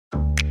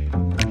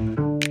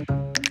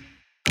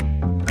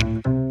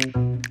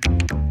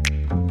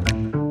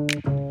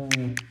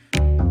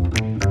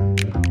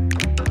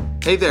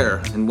Hey there,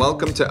 and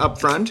welcome to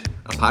Upfront,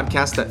 a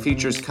podcast that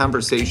features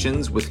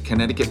conversations with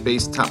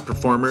Connecticut-based top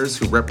performers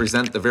who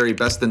represent the very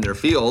best in their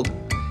field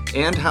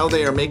and how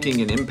they are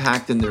making an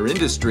impact in their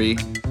industry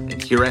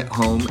and here at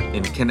home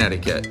in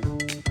Connecticut.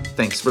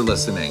 Thanks for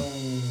listening.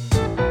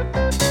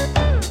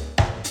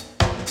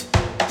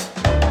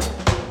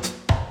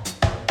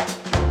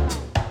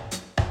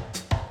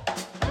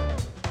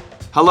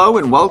 Hello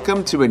and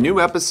welcome to a new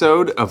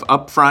episode of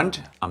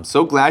Upfront. I'm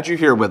so glad you're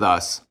here with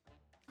us.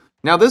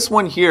 Now this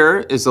one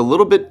here is a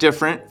little bit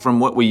different from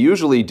what we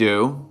usually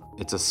do.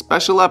 It's a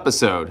special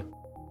episode.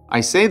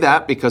 I say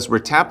that because we're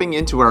tapping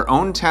into our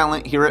own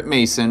talent here at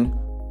Mason,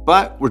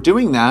 but we're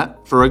doing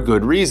that for a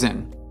good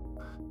reason.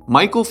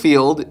 Michael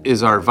Field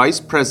is our Vice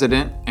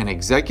President and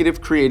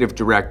Executive Creative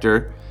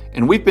Director,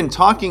 and we've been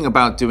talking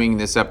about doing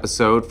this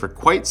episode for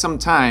quite some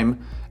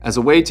time as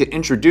a way to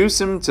introduce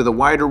him to the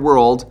wider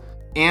world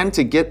and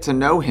to get to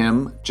know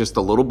him just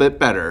a little bit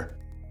better.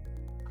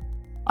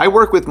 I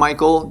work with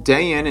Michael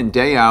day in and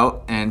day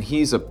out, and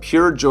he's a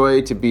pure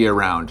joy to be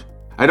around.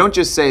 I don't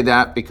just say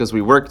that because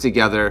we work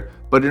together,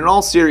 but in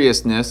all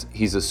seriousness,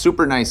 he's a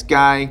super nice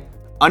guy,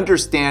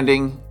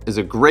 understanding, is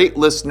a great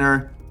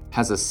listener,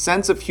 has a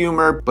sense of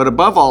humor, but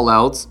above all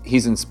else,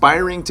 he's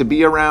inspiring to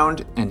be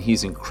around, and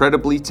he's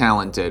incredibly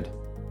talented.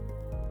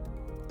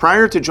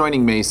 Prior to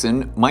joining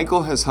Mason,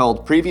 Michael has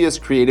held previous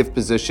creative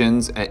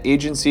positions at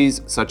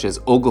agencies such as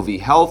Ogilvy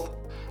Health,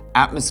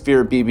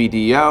 Atmosphere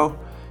BBDO,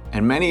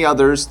 and many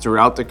others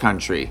throughout the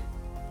country.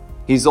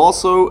 He's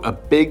also a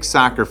big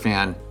soccer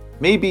fan,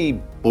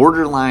 maybe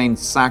borderline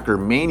soccer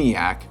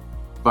maniac,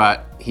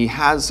 but he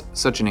has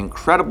such an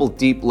incredible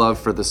deep love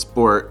for the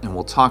sport, and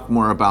we'll talk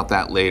more about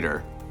that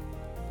later.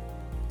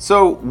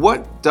 So,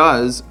 what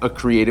does a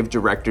creative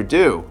director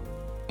do?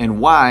 And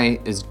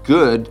why is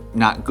good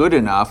not good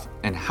enough,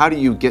 and how do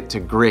you get to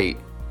great?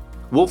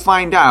 We'll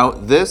find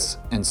out this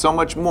and so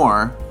much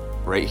more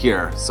right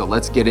here, so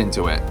let's get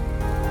into it.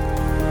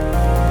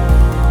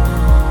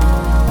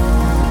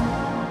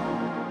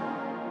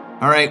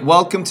 All right,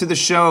 welcome to the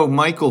show,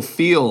 Michael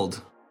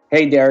Field.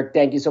 Hey, Derek,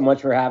 thank you so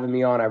much for having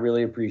me on. I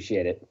really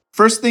appreciate it.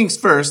 First things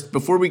first,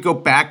 before we go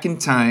back in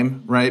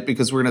time, right,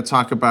 because we're going to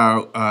talk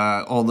about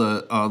all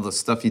the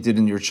stuff you did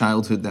in your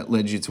childhood that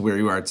led you to where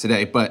you are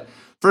today, but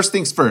first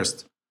things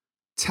first,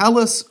 tell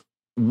us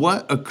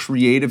what a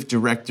creative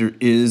director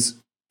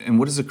is and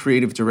what does a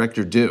creative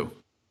director do?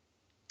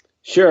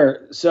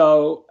 Sure.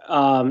 So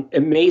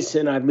at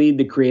Mason, I lead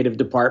the creative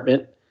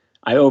department.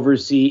 I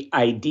oversee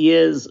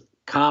ideas,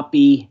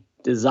 copy,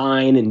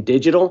 design, and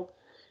digital.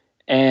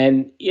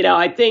 And,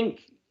 I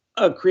think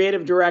a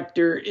creative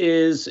director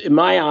is, in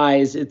my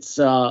eyes, it's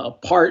a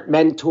part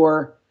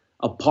mentor,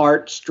 a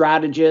part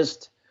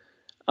strategist,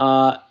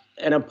 and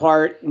a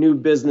part new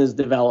business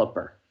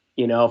developer.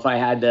 If I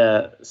had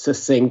to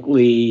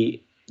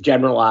succinctly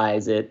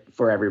generalize it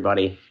for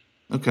everybody.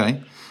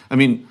 Okay. I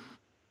mean,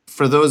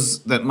 for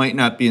those that might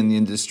not be in the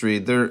industry,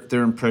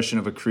 their impression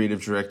of a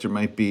creative director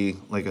might be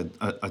like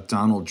a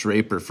Donald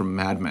Draper from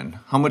Mad Men.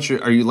 How much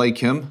are you like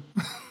him?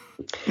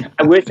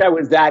 I wish I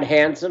was that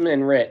handsome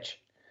and rich.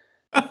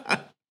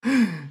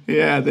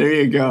 Yeah, there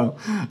you go.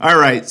 All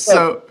right.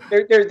 So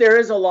there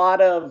is a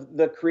lot of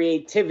the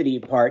creativity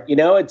part.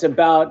 It's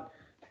about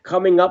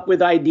coming up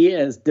with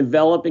ideas,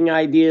 developing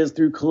ideas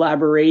through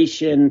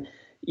collaboration,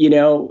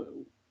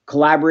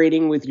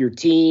 collaborating with your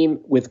team,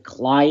 with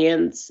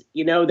clients.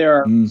 There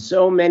are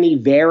so many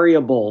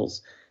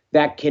variables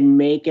that can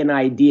make an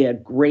idea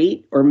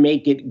great or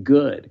make it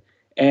good.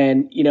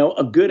 And,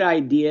 a good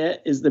idea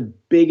is the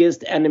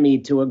biggest enemy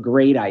to a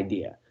great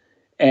idea.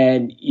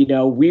 And,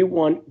 we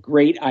want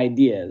great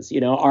ideas.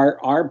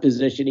 Our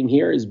positioning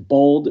here is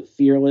bold,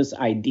 fearless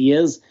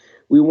ideas.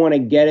 We want to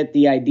get at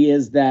the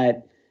ideas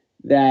that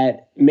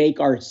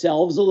make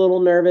ourselves a little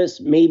nervous,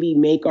 maybe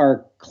make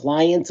our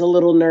clients a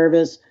little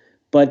nervous,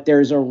 but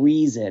there's a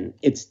reason.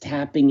 It's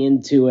tapping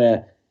into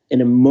an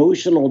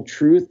emotional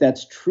truth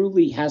that's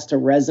truly has to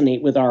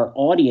resonate with our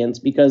audience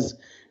because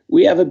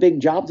we have a big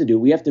job to do.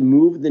 We have to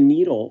move the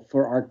needle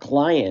for our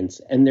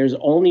clients, and there's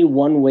only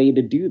one way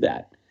to do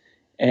that.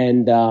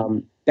 And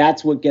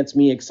that's what gets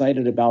me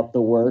excited about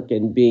the work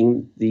and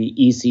being the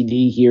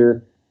ECD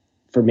here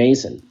for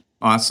Mason.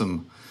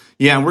 Awesome.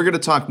 Yeah, and we're going to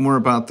talk more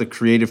about the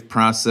creative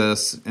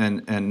process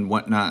and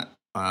whatnot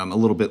a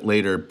little bit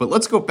later. But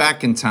let's go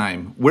back in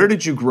time. Where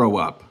did you grow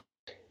up?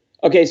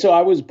 Okay, so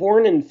I was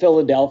born in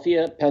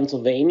Philadelphia,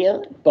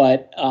 Pennsylvania.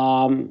 But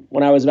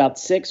when I was about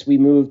 6, we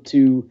moved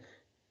to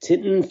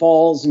Tinton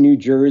Falls, New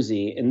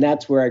Jersey, and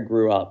that's where I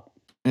grew up.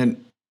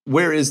 And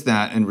where is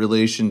that in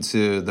relation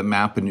to the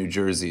map of New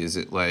Jersey? Is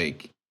it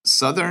like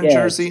southern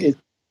Jersey?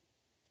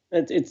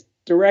 It's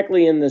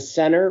directly in the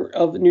center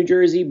of New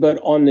Jersey, but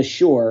on the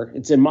shore.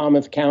 It's in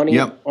Monmouth County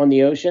on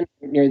the ocean,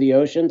 near the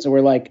ocean. So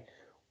we're like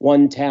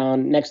one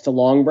town next to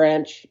Long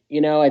Branch.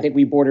 I think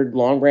we bordered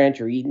Long Branch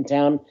or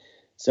Eatontown.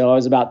 So I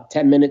was about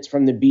 10 minutes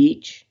from the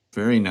beach.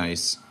 Very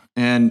nice.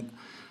 And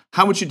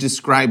how would you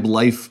describe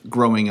life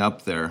growing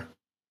up there?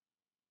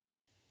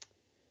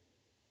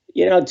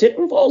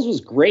 Tinton Falls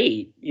was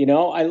great.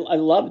 I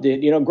loved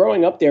it.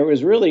 Growing up there, it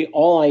was really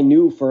all I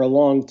knew for a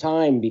long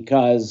time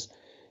because,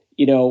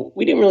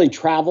 we didn't really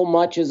travel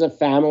much as a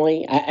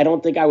family. I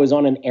don't think I was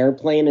on an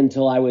airplane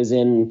until I was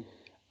in,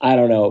 I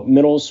don't know,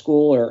 middle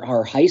school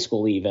or high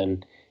school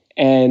even.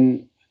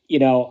 And,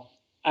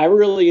 I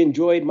really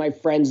enjoyed my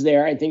friends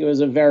there. I think it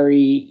was a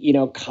very,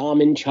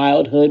 common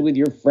childhood with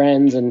your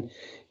friends and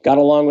got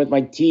along with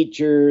my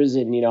teachers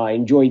and, I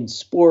enjoyed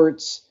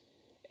sports.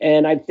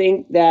 And I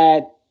think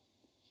that,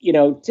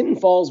 Tinton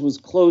Falls was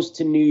close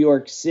to New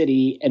York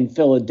City and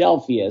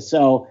Philadelphia.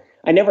 So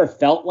I never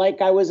felt like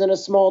I was in a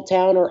small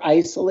town or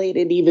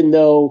isolated, even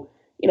though,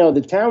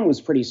 the town was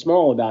pretty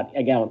small, about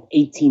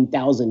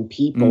 18,000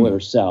 people or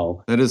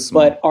so. That is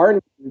small.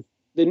 But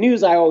the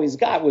news I always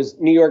got was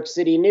New York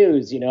City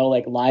news,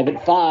 like Live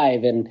at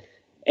 5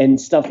 and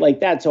stuff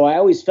like that. So I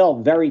always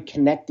felt very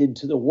connected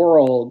to the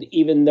world,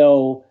 even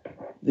though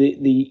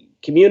the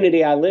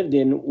community I lived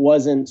in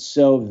wasn't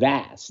so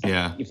vast,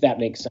 if that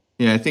makes sense.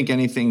 Yeah, I think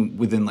anything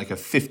within like a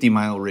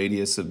 50-mile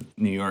radius of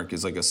New York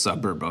is like a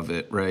suburb of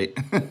it, right?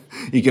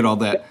 You get all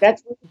that.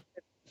 That's what it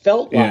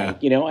felt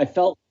like. I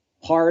felt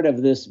part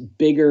of this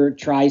bigger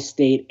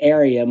tri-state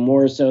area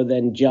more so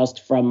than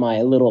just from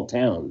my little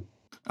town.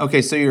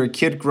 Okay, so you're a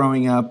kid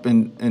growing up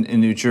in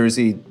New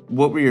Jersey.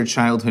 What were your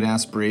childhood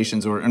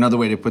aspirations? Or another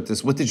way to put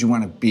this, what did you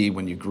want to be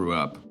when you grew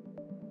up?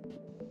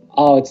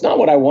 Oh, it's not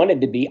what I wanted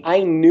to be.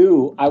 I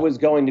knew I was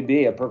going to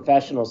be a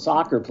professional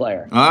soccer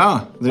player.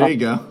 Ah, there you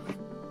go.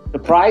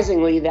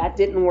 Surprisingly, that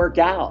didn't work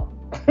out.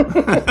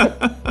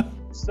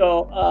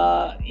 So,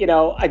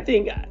 I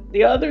think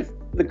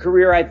the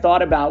career I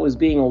thought about was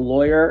being a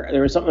lawyer.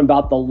 There was something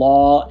about the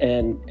law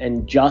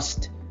and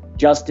justice,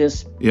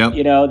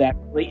 that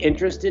really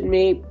interested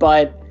me.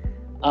 But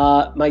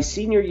my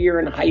senior year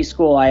in high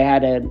school, I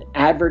had an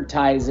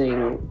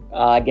advertising,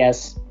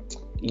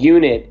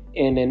 unit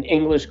in an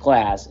English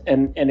class,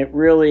 and it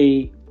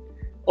really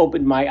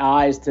opened my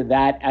eyes to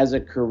that as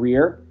a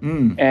career,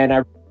 and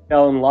I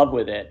fell in love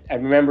with it. I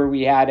remember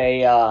we had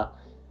a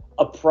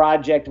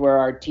project where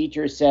our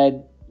teacher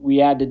said we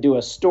had to do a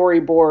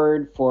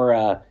storyboard for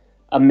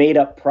a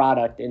made-up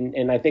product,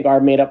 and I think our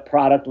made-up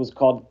product was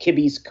called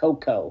Kibby's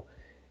Cocoa,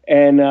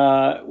 and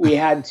we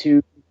had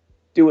to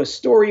do a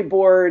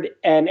storyboard,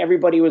 and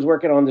everybody was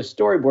working on the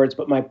storyboards,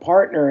 but my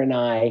partner and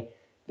I,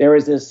 there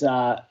was this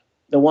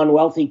the one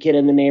wealthy kid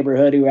in the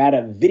neighborhood who had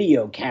a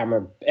video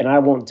camera, and I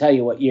won't tell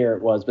you what year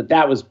it was, but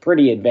that was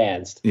pretty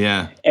advanced.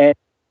 Yeah. And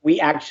we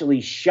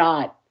actually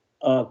shot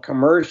a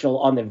commercial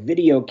on the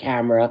video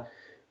camera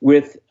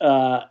with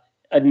a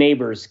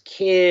neighbor's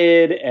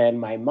kid and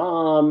my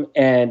mom.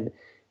 And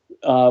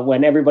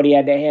when everybody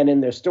had to hand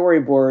in their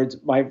storyboards,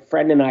 my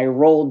friend and I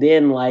rolled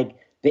in like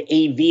the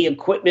AV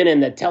equipment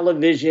and the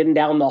television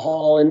down the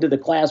hall into the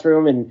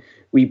classroom, and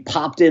we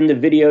popped in the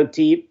video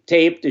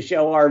tape to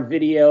show our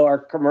video, our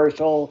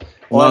commercial,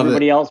 while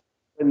everybody else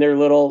in their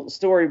little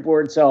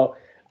storyboard. So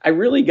I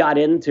really got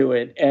into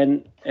it,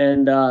 and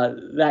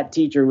that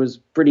teacher was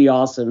pretty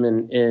awesome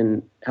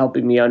in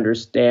helping me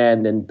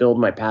understand and build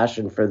my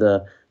passion for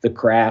the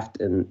craft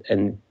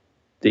and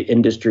the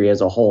industry as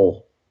a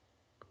whole.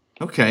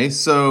 Okay,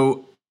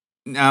 so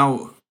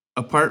now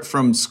apart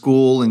from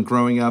school and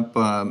growing up,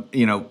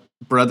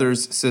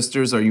 brothers,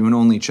 sisters, are you an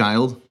only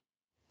child?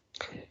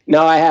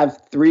 No, I have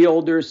 3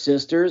 older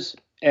sisters,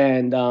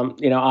 and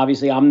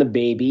obviously I'm the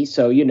baby,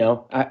 so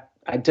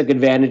I took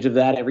advantage of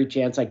that every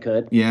chance I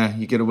could. Yeah,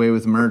 you get away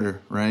with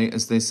murder, right?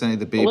 As they say,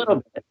 the baby. A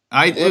little bit.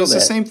 It was the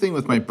same thing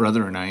with my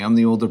brother and I. I'm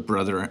the older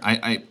brother.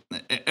 I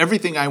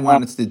everything I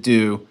wanted to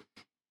do,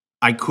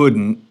 I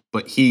couldn't,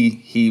 but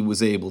he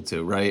was able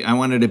to, right? I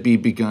wanted a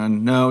BB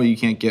gun. No, you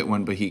can't get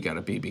one, but he got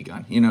a BB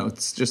gun.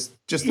 It's just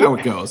how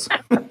it goes.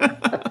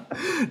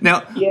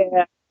 Now,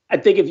 yeah. I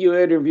think if you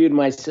interviewed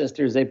my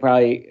sisters, they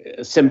probably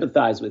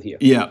sympathize with you.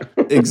 Yeah,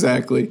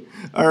 exactly.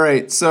 All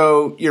right.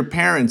 So your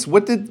parents,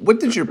 what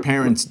did your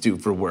parents do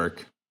for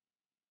work?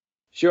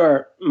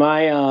 Sure.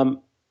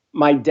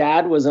 My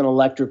dad was an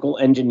electrical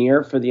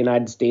engineer for the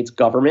United States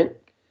government.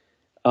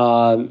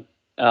 And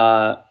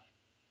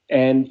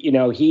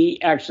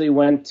he actually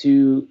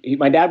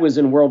my dad was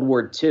in World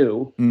War II.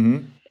 Mm-hmm.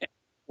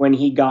 When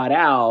he got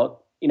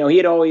out, he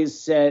had always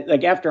said,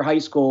 like, after high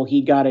school,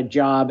 he got a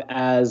job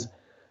as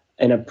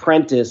an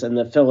apprentice in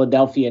the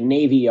Philadelphia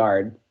Navy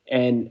Yard,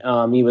 and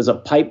he was a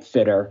pipe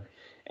fitter.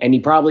 And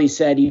he probably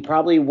said he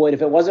probably would,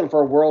 if it wasn't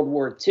for World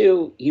War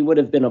II, he would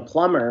have been a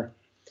plumber.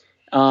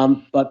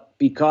 But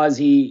because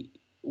he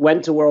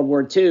went to World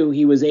War II,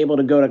 he was able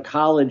to go to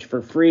college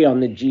for free on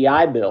the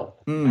GI Bill.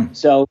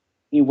 So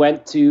he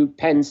went to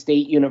Penn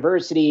State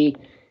University,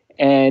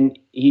 and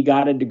he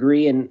got a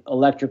degree in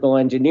electrical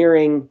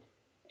engineering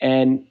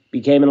and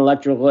became an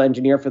electrical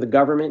engineer for the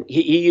government.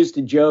 He used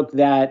to joke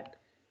that,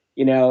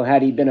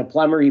 had he been a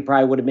plumber, he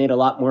probably would have made a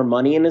lot more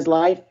money in his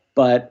life,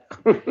 but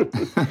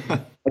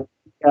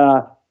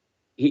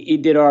he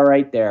did all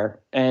right there.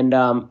 And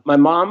my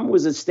mom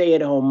was a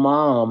stay-at-home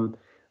mom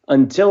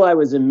until I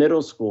was in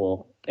middle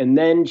school. And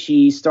then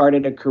she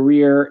started a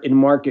career in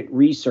market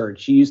research.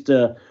 She used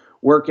to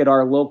work at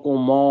our local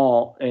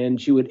mall,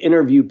 and she would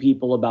interview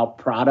people about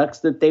products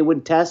that they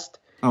would test.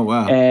 Oh,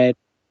 wow. And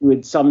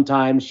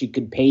sometimes she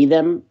could pay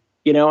them,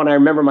 and I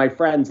remember my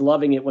friends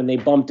loving it when they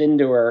bumped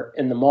into her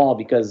in the mall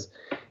because,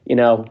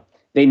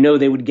 they know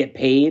they would get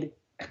paid.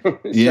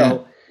 Yeah.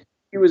 So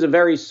he was a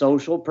very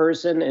social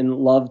person and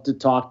loved to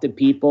talk to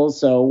people.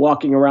 So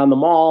walking around the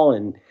mall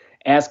and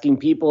asking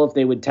people if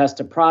they would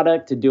test a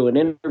product to do an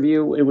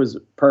interview, it was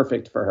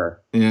perfect for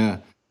her. Yeah.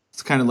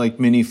 It's kind of like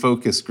mini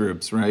focus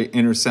groups, right?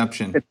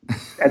 Interception.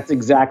 That's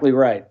exactly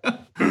right.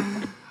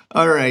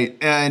 All right.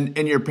 And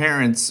your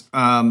parents,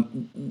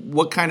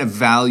 what kind of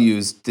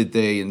values did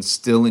they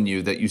instill in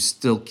you that you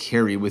still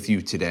carry with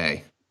you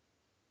today?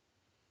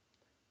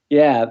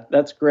 Yeah,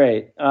 that's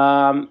great.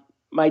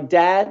 My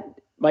dad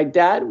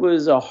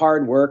was a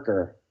hard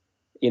worker.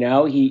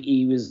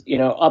 He was,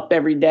 up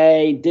every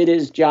day, did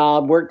his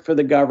job, worked for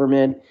the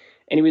government,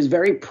 and he was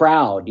very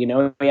proud. He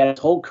had his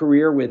whole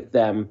career with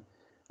them.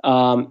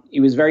 He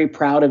was very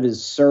proud of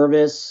his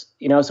service.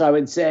 So I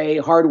would say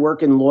hard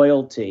work and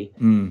loyalty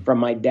from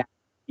my dad.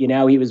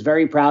 He was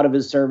very proud of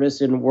his service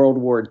in World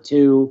War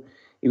II.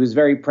 He was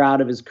very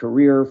proud of his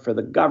career for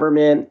the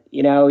government.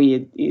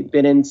 He'd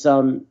been in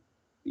some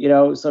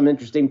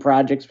interesting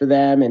projects for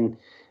them.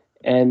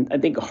 And I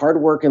think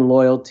hard work and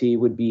loyalty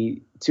would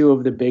be two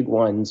of the big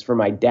ones for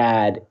my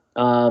dad.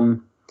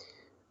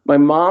 My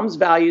mom's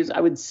values,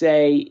 I would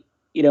say,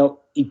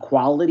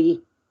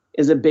 equality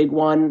is a big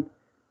one.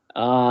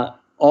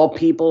 All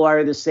people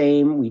are the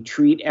same. We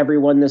treat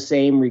everyone the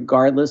same,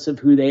 regardless of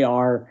who they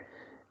are.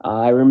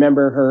 I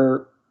remember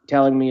her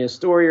telling me a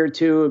story or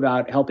two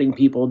about helping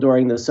people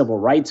during the civil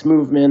rights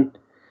movement.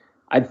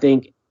 I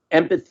think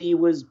empathy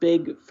was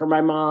big for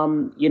my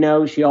mom.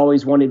 She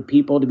always wanted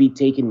people to be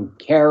taken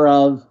care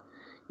of.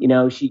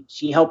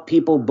 She helped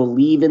people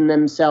believe in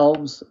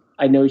themselves.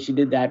 I know she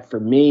did that for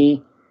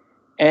me.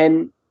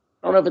 And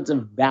I don't know if it's a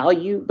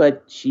value,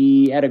 but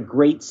she had a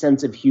great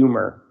sense of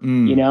humor,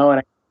 and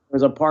there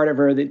was a part of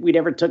her that we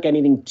never took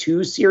anything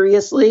too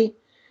seriously.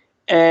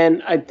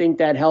 And I think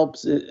that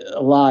helps a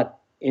lot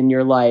in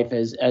your life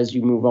as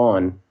you move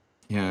on.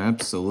 Yeah,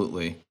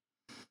 absolutely.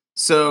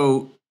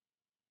 So,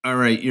 all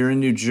right, you're in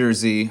New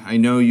Jersey. I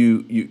know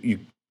you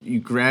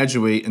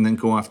graduate and then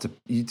go off to.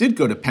 You did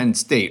go to Penn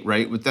State,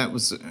 right? But that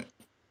was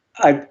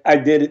I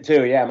did it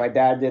too. Yeah, my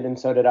dad did, and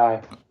so did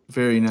I.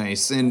 very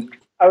nice. And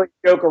I would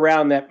joke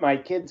around that my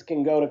kids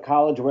can go to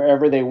college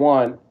wherever they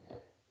want,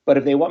 but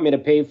if they want me to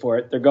pay for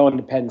it, they're going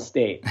to Penn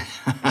State.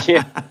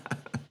 Yeah.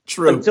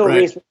 True. Until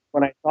right. recently,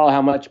 when I saw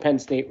how much Penn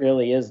State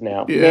really is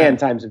now. Yeah. Man,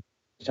 times have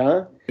changed,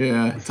 huh?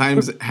 Yeah,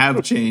 times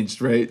have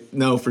changed, right?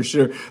 No, for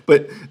sure.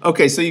 But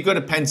okay, so you go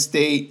to Penn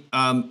State.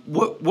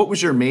 What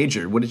was your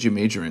major? What did you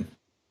major in?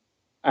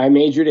 I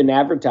majored in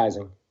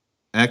advertising.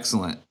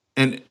 Excellent.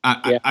 And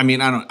Yeah. I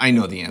mean, I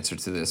know the answer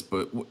to this,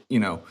 but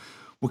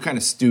what kind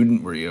of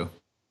student were you?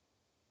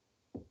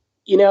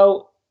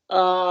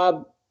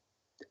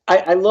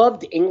 I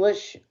loved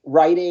English,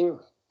 writing,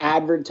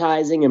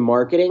 advertising, and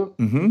marketing,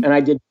 Mm-hmm. and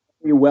I did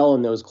pretty well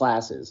in those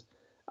classes.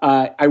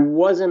 I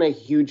wasn't a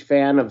huge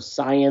fan of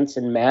science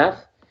and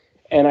math,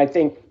 and I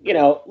think,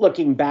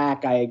 looking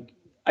back, I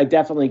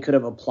definitely could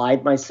have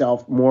applied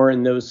myself more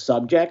in those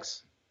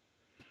subjects.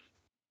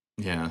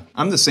 Yeah,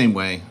 I'm the same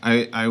way.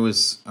 I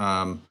was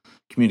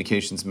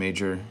communications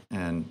major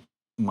and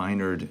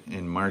minored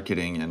in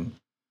marketing, and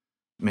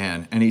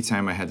man,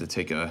 anytime I had to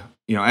take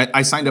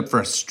I signed up for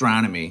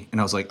astronomy,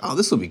 and I was like, oh,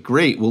 this will be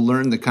great. We'll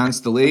learn the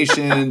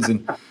constellations,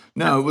 and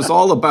no, it was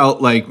all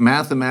about like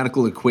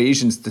mathematical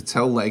equations to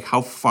tell like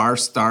how far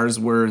stars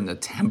were and the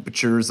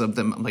temperatures of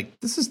them. I'm like,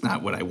 this is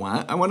not what I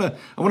want. I want to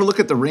look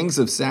at the rings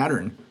of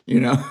Saturn.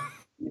 Yeah,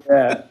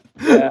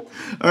 yeah.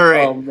 All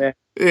right. Oh man.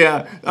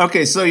 Yeah.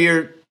 Okay. So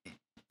you're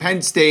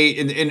Penn State,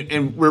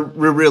 and we're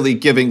really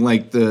giving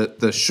like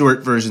the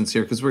short versions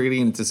here because we're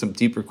getting into some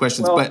deeper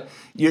questions. Well, But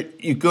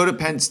you go to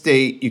Penn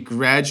State, you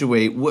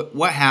graduate.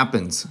 What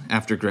happens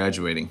after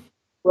graduating?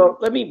 Well,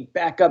 let me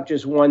back up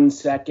just 1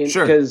 second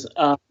Sure. because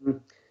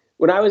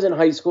when I was in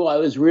high school, I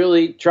was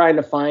really trying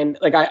to find,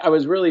 like, I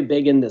was really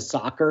big into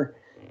soccer,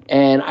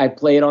 and I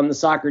played on the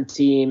soccer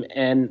team,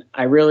 and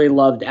I really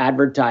loved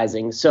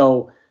advertising.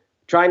 So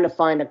trying to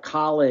find a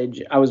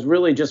college, I was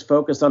really just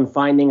focused on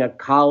finding a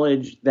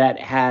college that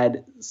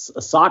had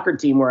a soccer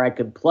team where I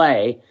could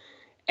play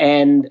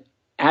and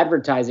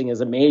advertising as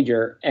a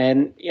major.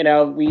 And,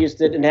 we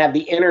didn't have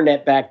the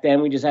internet back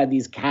then. We just had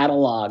these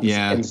catalogs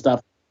Yeah. and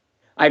stuff.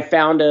 I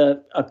found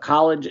a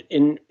college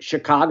in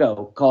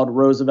Chicago called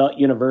Roosevelt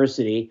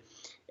University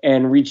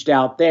and reached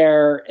out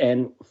there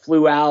and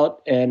flew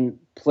out and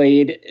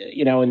played,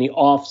 in the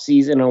off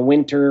season or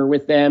winter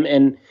with them.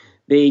 And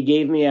they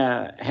gave me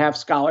a half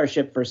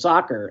scholarship for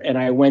soccer. And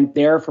I went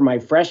there for my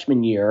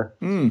freshman year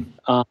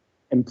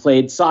and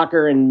played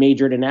soccer and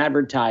majored in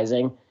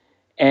advertising.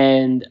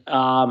 And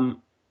before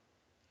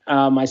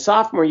my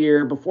sophomore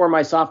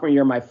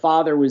year, my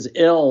father was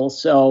ill.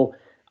 So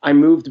I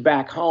moved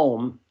back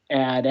home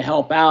to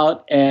help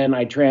out, and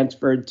I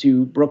transferred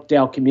to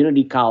Brookdale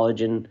Community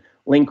College in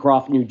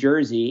Lincroft, New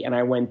Jersey, and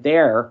I went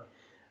there.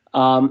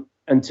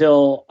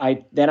 until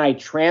I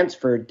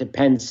transferred to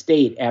Penn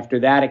State after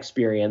that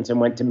experience and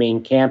went to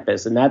main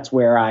campus. And that's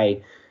where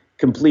I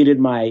completed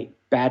my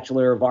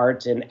Bachelor of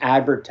Arts in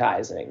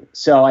Advertising.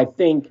 So I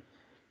think,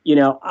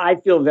 I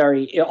feel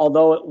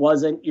although it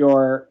wasn't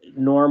your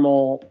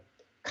normal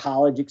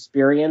college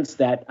experience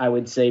that I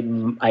would say,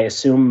 I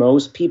assume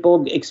most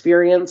people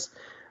experience,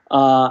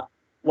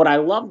 what I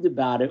loved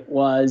about it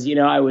was,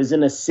 I was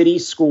in a city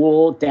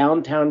school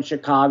downtown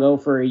Chicago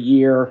for a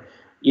year.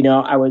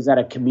 I was at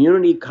a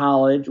community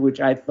college,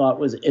 which I thought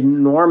was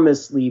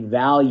enormously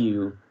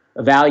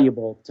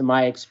valuable to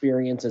my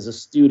experience as a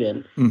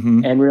student,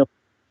 and really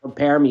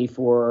prepare me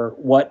for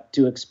what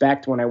to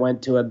expect when I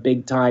went to a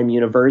big time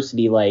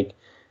university like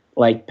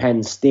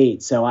Penn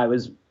State. So I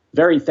was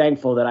very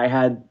thankful that I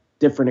had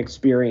different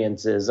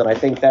experiences. And I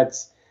think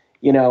that's,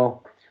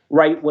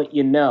 write what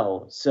you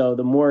know. So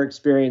the more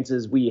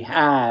experiences we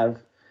have,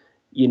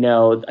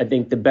 I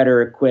think the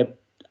better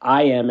equipped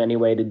I am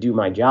anyway to do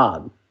my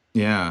job.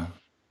 Yeah.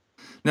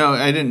 No,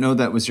 I didn't know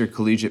that was your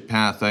collegiate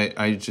path.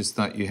 I just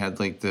thought you had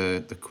like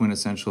the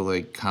quintessential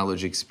like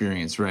college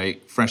experience,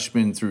 right?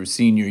 Freshman through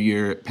senior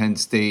year at Penn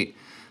State.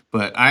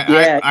 But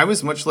I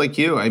was much like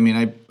you. I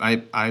mean,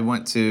 I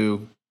went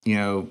to,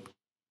 UConn,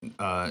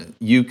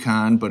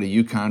 but a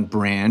UConn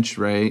branch,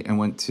 right? I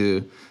went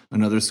to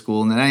another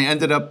school, and then I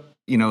ended up,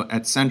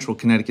 at Central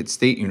Connecticut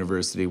State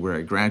University where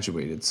I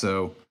graduated.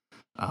 So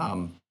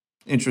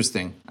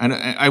interesting.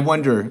 I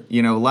wonder,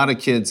 a lot of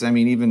kids, I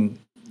mean, even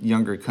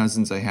younger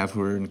cousins I have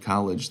who are in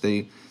college,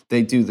 they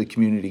do the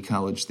community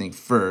college thing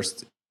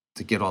first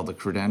to get all the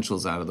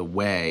credentials out of the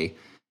way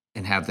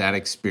and have that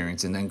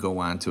experience and then go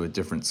on to a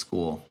different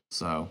school.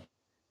 So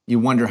you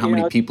wonder how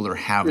many people are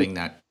having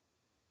that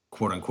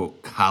quote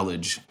unquote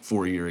college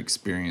 4-year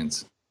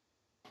experience.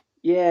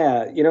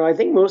 Yeah, I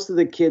think most of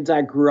the kids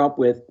I grew up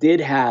with did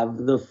have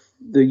the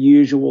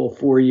usual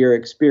 4-year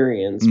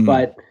experience,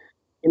 but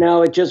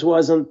it just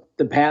wasn't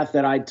the path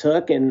that I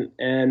took.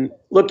 And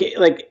look,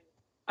 like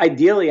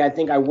ideally, I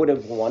think I would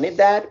have wanted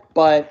that,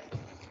 but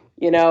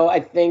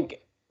I think,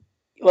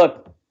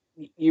 look,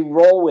 you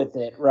roll with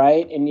it,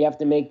 right? And you have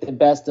to make the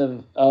best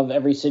of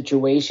every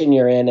situation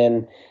you're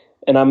in,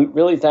 and I'm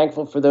really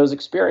thankful for those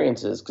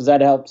experiences because that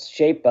helps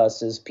shape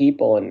us as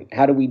people and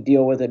how do we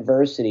deal with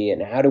adversity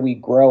and how do we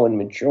grow and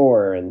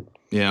mature. And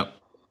yeah,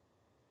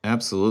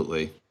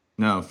 absolutely.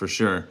 No, for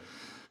sure.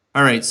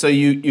 All right. So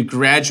you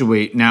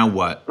graduate. Now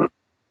what?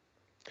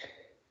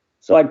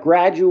 So I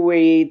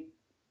graduate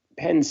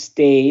Penn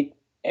State,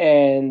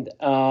 and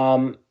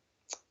I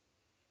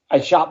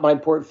shop my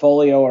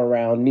portfolio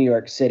around New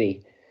York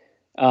City,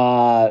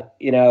 to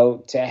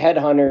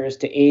headhunters,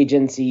 to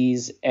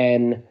agencies,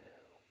 and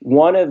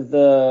one of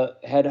the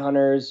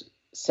headhunters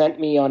sent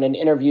me on an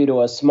interview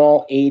to a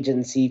small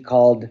agency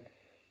called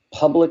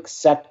Public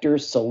Sector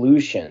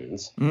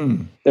Solutions.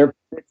 Their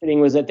positioning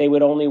was that they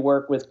would only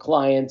work with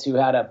clients who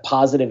had a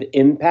positive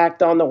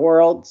impact on the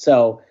world.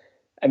 So,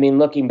 I mean,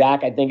 looking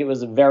back, I think it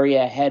was very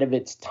ahead of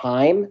its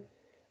time.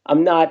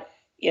 I'm not,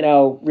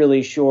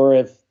 really sure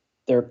if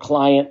their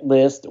client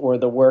list or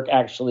the work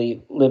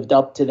actually lived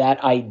up to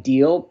that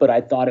ideal, but I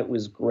thought it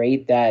was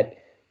great that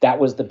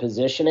was the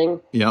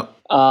positioning. Yep.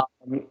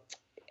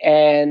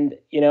 And,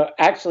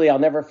 actually, I'll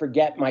never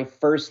forget my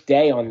first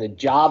day on the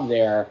job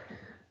there.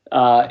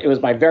 It was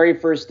my very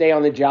first day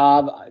on the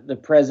job. The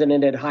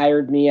president had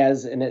hired me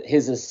as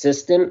his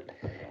assistant,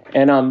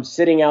 and I'm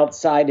sitting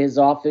outside his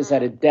office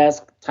at a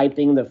desk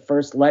typing the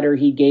first letter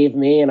he gave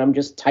me, and I'm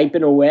just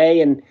typing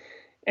away, and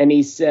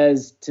he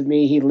says to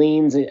me, he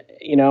leans,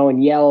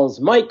 and yells,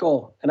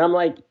 "Michael." And I'm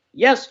like,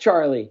 "Yes,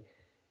 Charlie."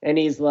 And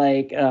he's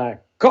like,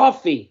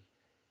 "Coffee."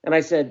 And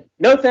I said,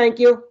 "No, thank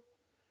you."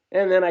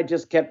 And then I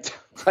just kept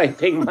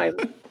typing my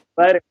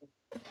letter.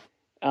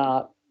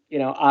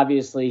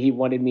 Obviously he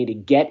wanted me to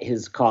get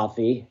his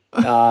coffee.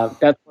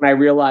 That's when I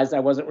realized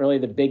I wasn't really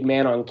the big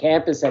man on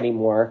campus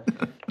anymore,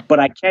 but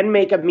I can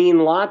make a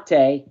mean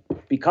latte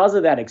because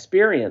of that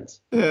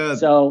experience. Yeah.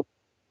 So,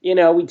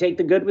 we take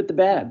the good with the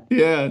bad.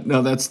 Yeah,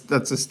 no,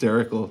 that's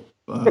hysterical.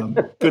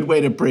 Good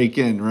way to break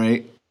in,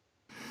 right?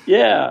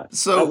 Yeah.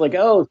 So I was like,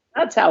 oh,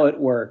 that's how it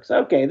works.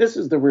 Okay, this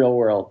is the real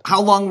world.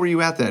 How long were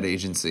you at that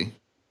agency?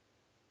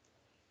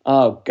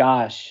 Oh,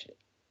 gosh.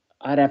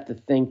 I'd have to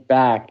think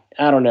back.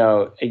 I don't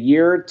know, a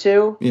year or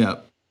two? Yeah.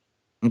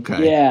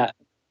 Okay. Yeah.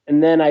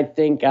 And then I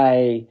think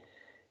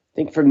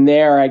from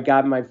there I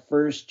got my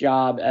first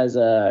job as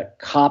a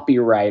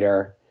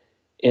copywriter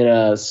in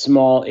a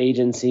small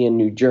agency in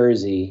New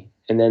Jersey.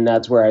 And then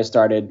that's where I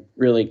started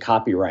really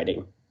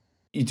copywriting.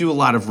 You do a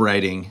lot of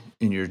writing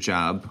in your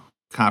job.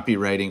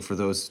 Copywriting, for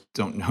those who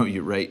don't know,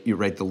 you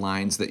write the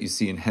lines that you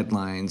see in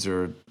headlines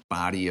or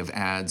body of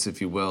ads,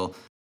 if you will.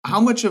 How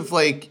much of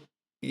like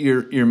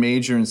your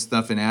major and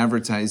stuff in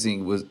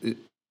advertising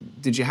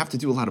did you have to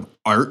do a lot of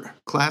art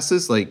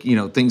classes, like,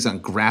 things on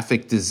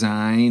graphic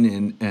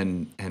design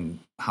and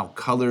how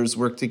colors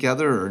work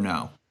together, or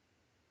no?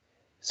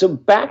 So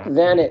back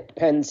then at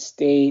Penn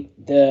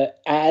State, the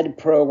ad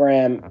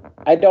program,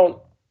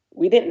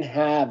 we didn't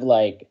have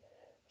like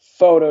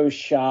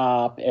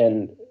Photoshop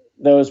and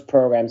those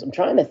programs. I'm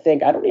trying to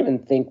think. I don't even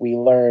think we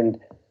learned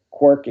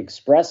Quark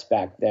Express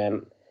back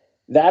then.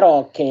 That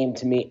all came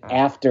to me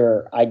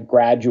after I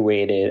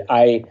graduated.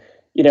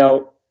 You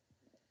know,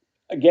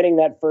 getting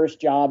that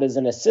first job as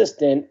an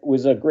assistant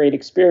was a great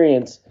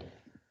experience,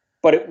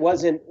 but it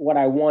wasn't what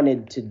I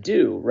wanted to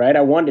do, right?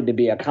 I wanted to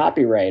be a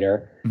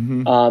copywriter.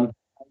 I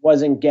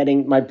wasn't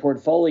getting, my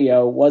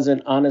portfolio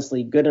wasn't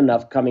honestly good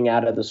enough coming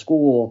out of the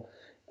school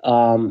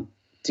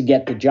to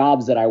get the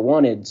jobs that I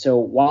wanted. So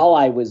while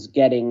I was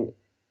getting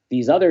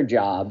these other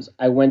jobs,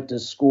 I went to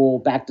school,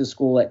 back to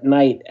school at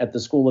night at the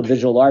School of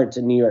Visual Arts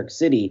in New York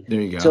City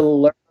to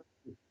learn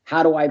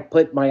how do I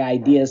put my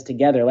ideas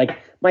together. Like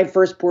my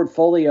first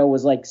portfolio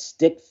was like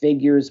stick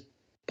figures,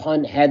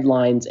 pun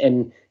headlines,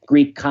 and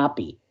Greek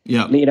copy.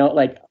 Yeah. You know,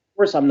 like, of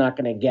course I'm not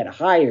going to get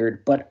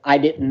hired, but I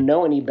didn't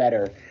know any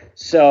better.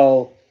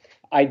 So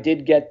I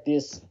did get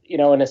this, you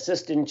know, an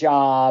assistant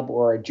job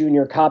or a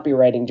junior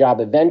copywriting job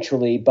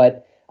eventually,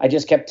 but I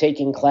just kept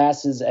taking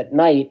classes at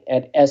night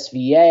at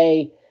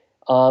SVA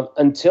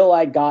until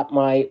I got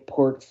my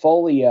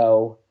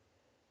portfolio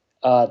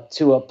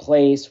to a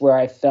place where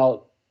I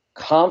felt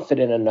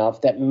confident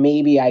enough that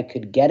maybe I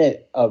could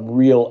get a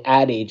real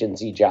ad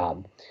agency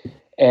job.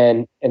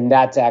 And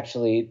that's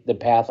actually the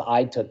path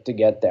I took to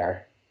get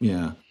there.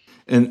 Yeah.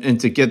 And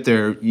to get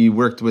there, you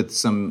worked with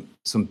some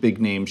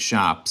big name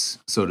shops,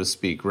 so to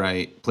speak,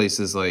 right?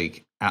 Places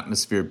like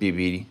Atmosphere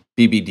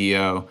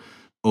BBDO,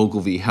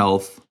 Ogilvy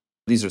Health.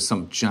 These are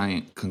some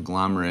giant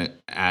conglomerate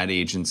ad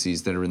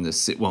agencies that are in the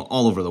city, well,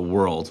 all over the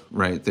world,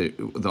 right? The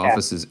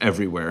offices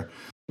everywhere.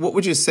 What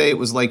would you say it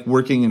was like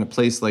working in a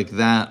place like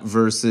that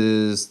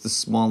versus the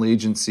small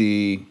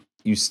agency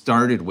you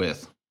started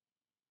with?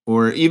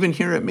 Or even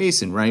here at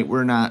Mason, right?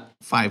 We're not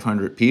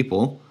 500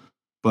 people,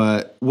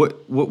 but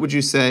what would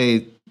you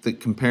say the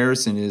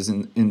comparison is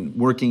in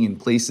working in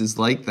places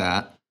like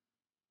that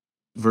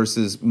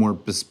versus more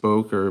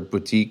bespoke or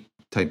boutique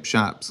type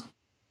shops?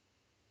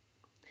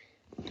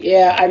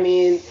 Yeah, I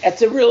mean,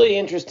 that's a really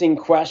interesting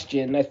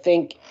question. I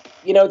think,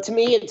 you know, to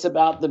me, it's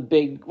about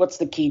what's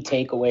the key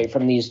takeaway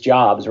from these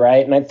jobs,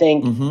 right? And I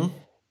think,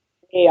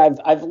 hey,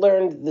 I've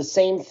learned the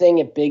same thing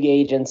at big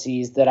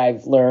agencies that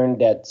I've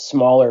learned at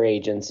smaller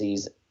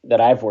agencies that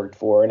I've worked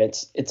for, and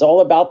it's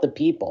all about the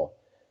people.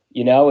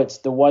 You know, it's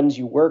the ones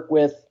you work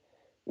with,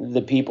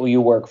 the people you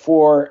work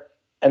for,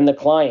 and the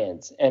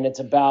clients, and it's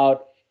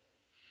about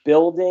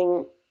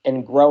building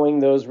and growing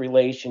those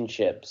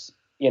relationships.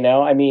 You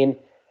know, I mean,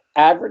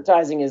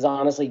 advertising has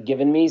honestly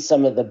given me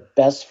some of the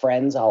best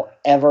friends I'll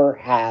ever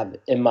have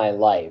in my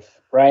life,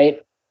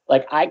 right?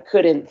 Like, I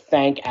couldn't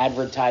thank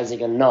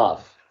advertising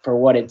enough for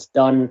what it's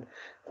done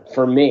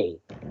for me.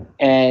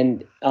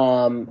 And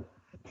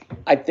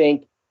I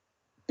think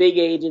big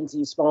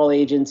agencies, small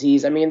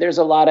agencies, I mean, there's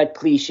a lot of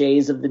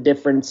cliches of the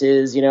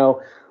differences, you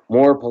know,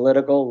 more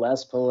political,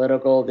 less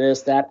political,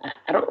 this, that.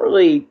 I don't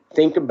really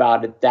think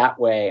about it that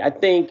way. I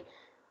think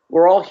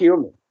we're all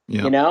human,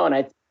 you know,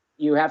 and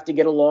you have to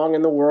get along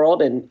in the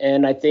world.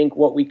 And I think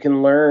what we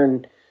can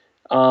learn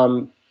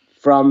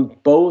from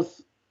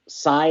both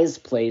size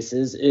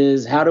places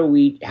is how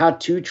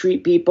to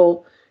treat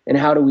people and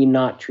how do we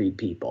not treat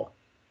people,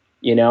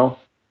 you know?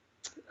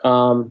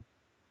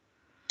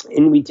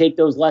 And we take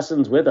those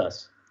lessons with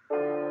us.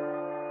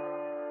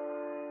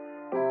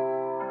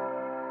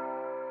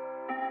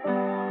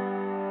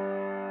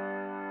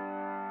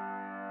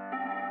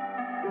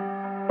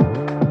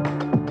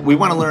 We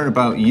want to learn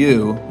about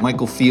you,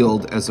 Michael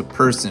Field, as a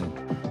person,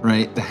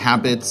 right? The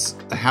habits,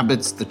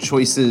 the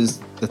choices,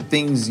 the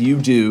things you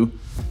do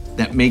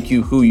that make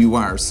you who you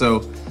are.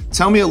 So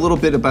tell me a little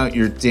bit about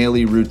your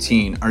daily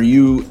routine. Are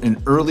you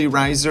an early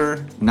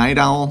riser, night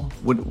owl?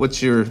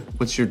 What's your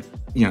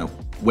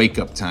wake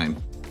up time?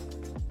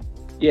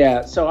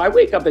 Yeah, so I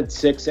wake up at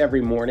 6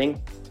 every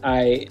morning.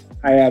 I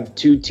have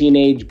 2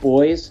 teenage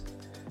boys,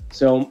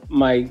 so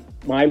my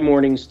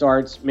morning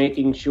starts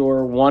making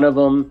sure one of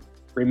them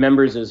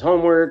remembers his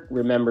homework,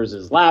 remembers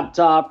his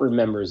laptop,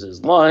 remembers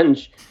his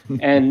lunch,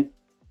 and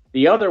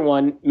the other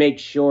one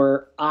makes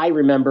sure I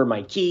remember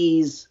my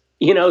keys,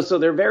 you know, so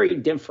they're very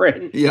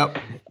different. Yep.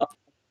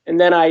 And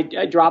then I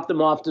drop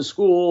them off to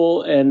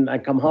school and I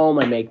come home,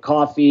 I make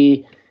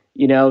coffee,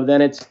 you know,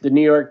 then it's the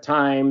New York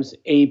Times,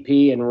 AP,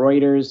 and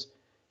Reuters.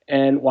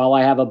 And while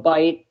I have a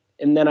bite,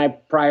 and then I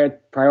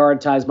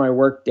prioritize my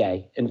work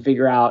day and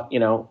figure out, you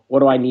know,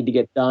 what do I need to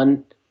get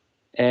done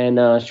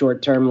and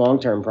short-term,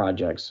 long-term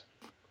projects.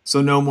 So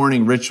no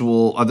morning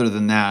ritual other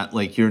than that,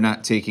 like you're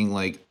not taking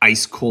like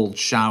ice cold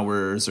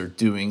showers or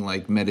doing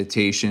like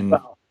meditation.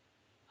 Well,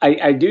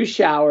 I do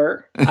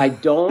shower. I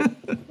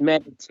don't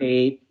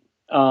meditate.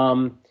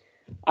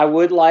 I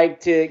would like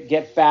to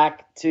get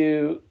back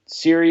to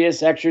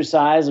serious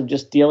exercise. I'm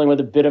just dealing with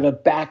a bit of a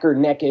back or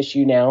neck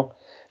issue now.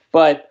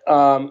 But,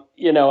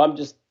 you know, I'm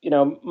just, you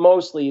know,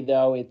 mostly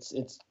though, it's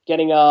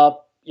getting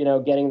up, you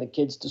know, getting the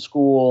kids to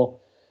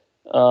school,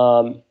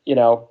 you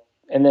know,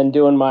 and then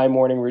doing my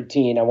morning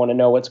routine. I want to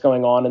know what's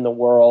going on in the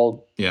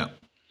world. Yeah.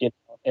 You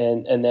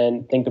know, and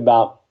then think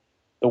about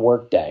the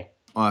work day.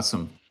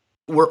 Awesome.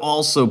 we're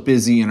all so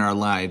busy in our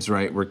lives,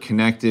 right? We're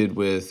connected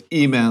with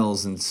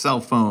emails and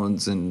cell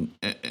phones and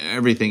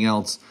everything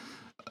else.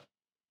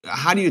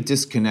 How do you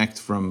disconnect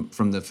from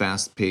the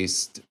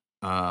fast-paced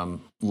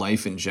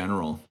life in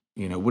general?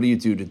 What do you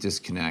do to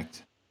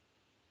disconnect?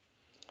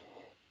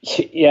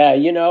 Yeah,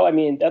 I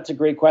mean, that's a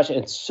great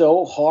question. It's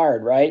so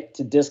hard, right,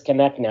 to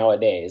disconnect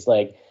nowadays.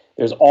 Like,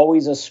 there's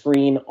always a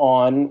screen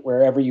on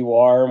wherever you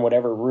are in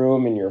whatever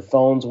room, and your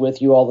phone's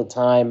with you all the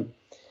time.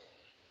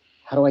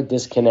 How do I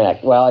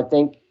disconnect? Well, I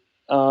think,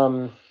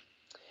 well,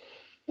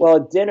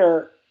 at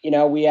dinner,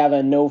 we have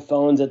a no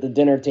phones at the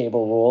dinner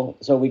table rule,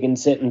 so we can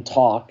sit and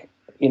talk,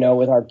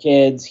 with our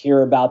kids,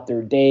 hear about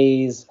their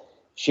days,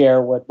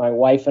 share what my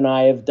wife and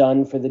I have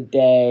done for the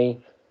day.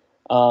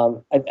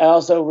 I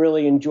also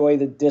really enjoy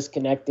the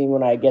disconnecting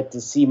when I get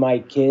to see my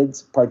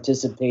kids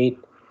participate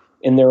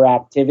in their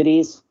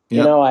activities.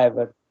 Yep. I have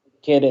a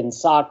kid in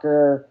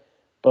soccer.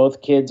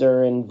 Both kids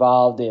are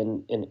involved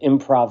in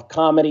improv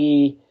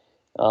comedy.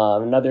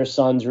 Another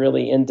son's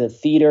really into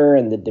theater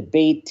and the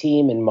debate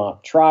team and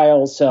mock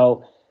trials.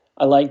 So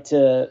I like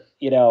to,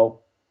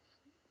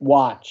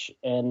 watch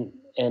and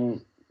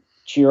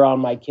cheer on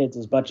my kids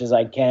as much as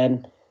I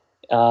can,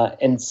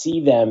 and see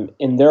them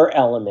in their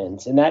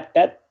elements. And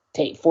that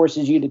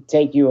forces you to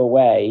take you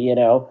away,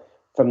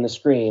 from the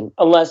screen.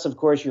 Unless, of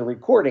course, you're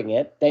recording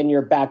it, then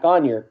you're back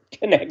on your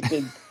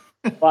connected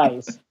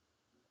device.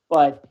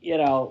 But,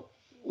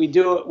 we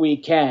do what we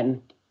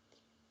can.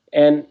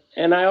 And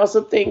I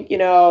also think,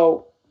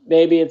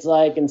 maybe it's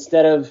like,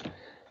 instead of,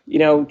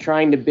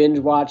 trying to binge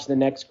watch the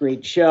next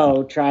great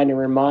show, trying to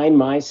remind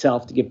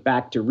myself to get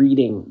back to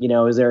reading.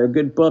 Is there a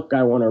good book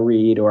I want to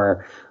read,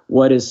 or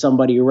what is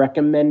somebody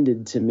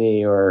recommended to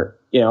me, or,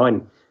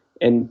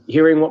 and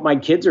hearing what my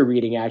kids are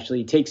reading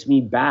actually takes me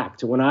back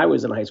to when I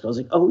was in high school. I was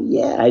like, oh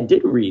yeah, I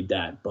did read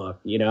that book,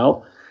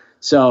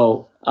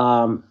 So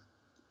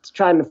it's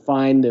trying to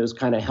find those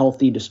kind of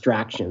healthy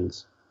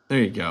distractions. There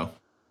you go.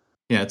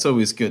 Yeah, it's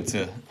always good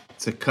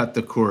to cut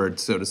the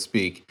cord, so to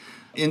speak.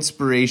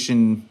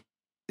 Inspiration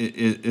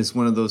is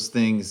one of those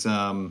things,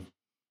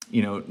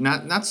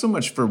 not so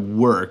much for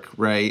work,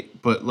 right?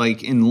 But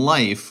like in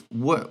life,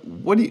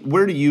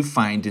 where do you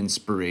find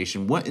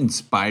inspiration? What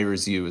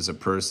inspires you as a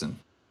person?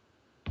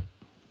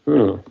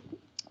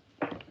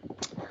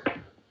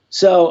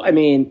 So, I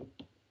mean,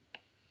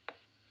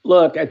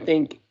 look, I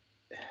think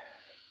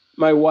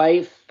my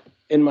wife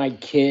and my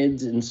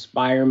kids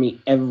inspire me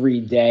every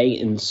day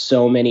in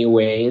so many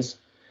ways.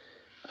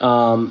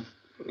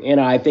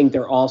 I think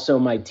they're also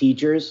my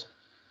teachers.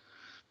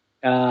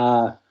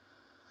 I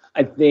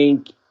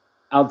think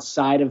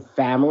outside of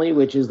family,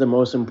 which is the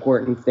most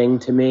important thing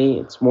to me,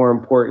 it's more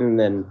important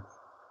than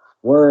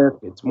work.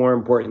 It's more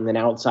important than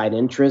outside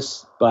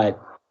interests. But,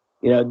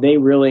 they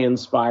really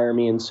inspire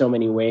me in so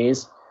many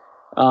ways.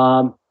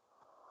 Um,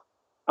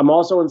 I'm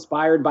also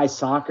inspired by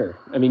soccer.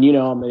 I mean,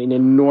 I'm an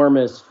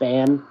enormous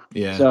fan.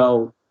 Yeah.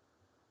 So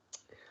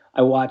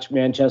I watch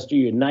Manchester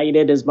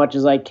United as much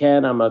as I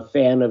can. I'm a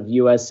fan of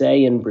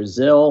USA and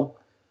Brazil.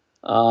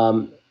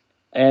 And,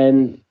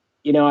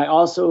 I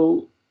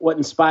also, what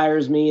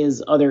inspires me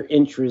is other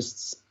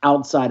interests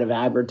outside of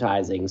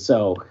advertising.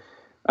 So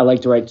I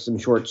like to write some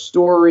short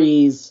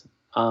stories.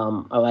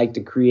 I like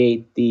to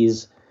create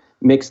these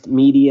mixed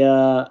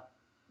media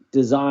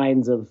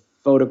designs of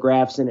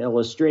photographs and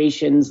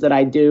illustrations that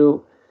I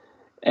do.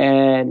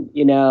 And,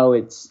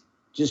 it's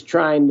just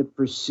trying to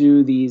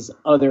pursue these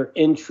other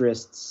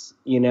interests,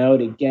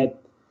 to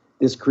get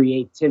this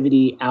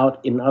creativity out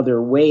in other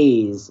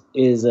ways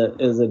is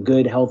a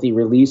good, healthy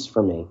release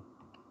for me.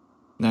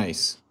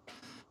 Nice.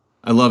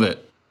 I love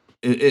it.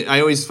 I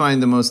always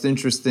find the most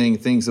interesting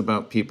things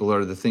about people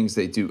are the things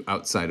they do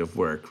outside of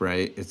work,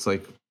 right? It's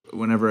like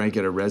whenever I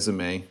get a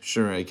resume,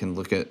 sure, I can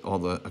look at all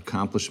the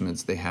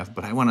accomplishments they have,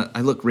 but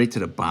I look right to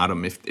the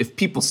bottom. If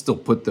people still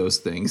put those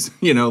things,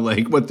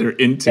 like what they're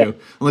into, yeah.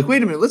 I'm like,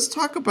 wait a minute, let's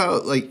talk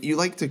about, like, you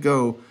like to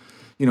go,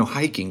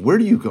 hiking. Where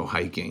do you go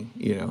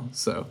hiking?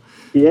 So.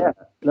 Yeah,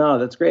 no,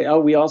 that's great. Oh,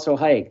 we also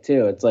hike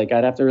too. It's like,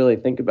 I'd have to really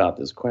think about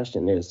this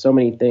question. There's so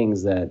many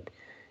things that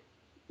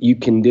you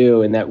can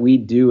do and that we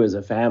do as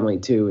a family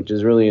too, which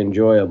is really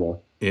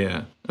enjoyable.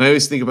 Yeah. I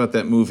always think about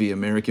that movie,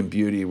 American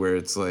Beauty, where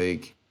it's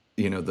like,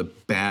 the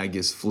bag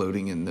is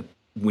floating in the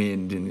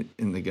wind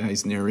and the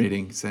guy's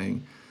narrating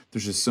saying,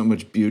 there's just so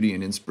much beauty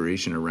and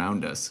inspiration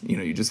around us.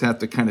 You just have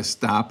to kind of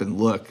stop and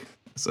look.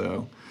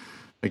 So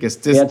I guess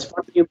yeah, it's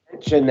funny you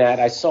mentioned that.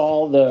 I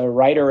saw the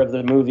writer of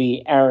the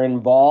movie,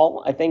 Aaron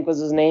Ball, I think was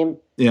his name.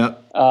 Yeah.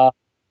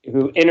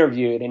 Who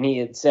interviewed, and he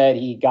had said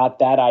he got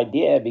that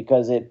idea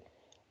because it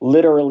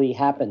literally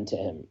happened to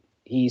him.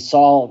 He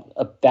saw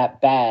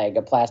that bag,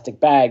 a plastic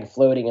bag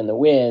floating in the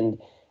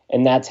wind,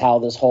 and that's how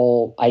this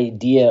whole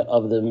idea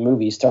of the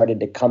movie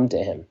started to come to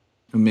him.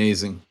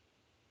 Amazing.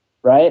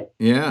 Right?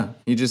 Yeah,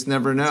 you just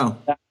never know.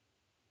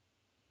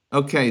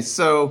 Okay,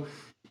 so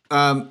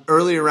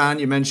earlier on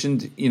you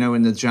mentioned,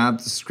 in the job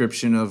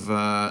description of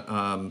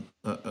a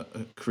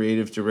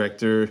creative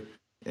director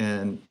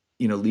and,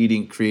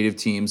 leading creative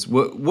teams,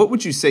 what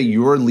would you say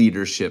your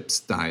leadership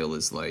style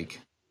is like?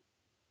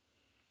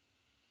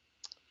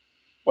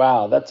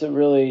 Wow, that's a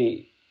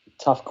really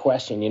tough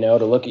question,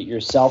 to look at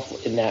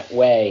yourself in that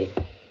way.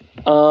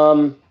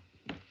 Um,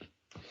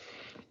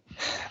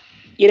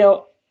 you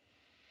know,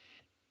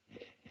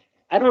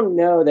 I don't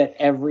know that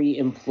every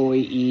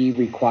employee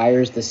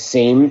requires the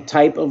same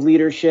type of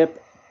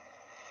leadership.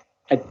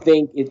 I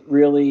think it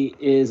really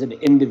is an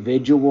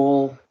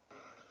individual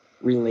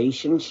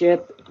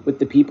relationship with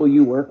the people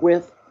you work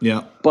with.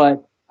 Yeah.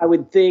 But I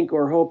would think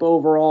or hope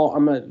overall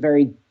I'm a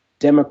very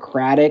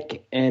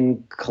democratic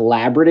and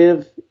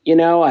collaborative.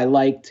 I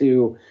like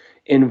to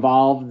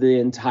involve the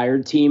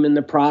entire team in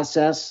the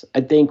process.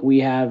 I think we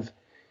have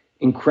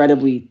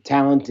incredibly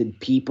talented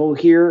people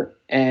here,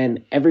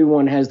 and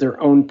everyone has their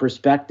own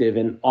perspective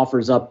and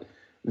offers up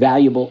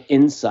valuable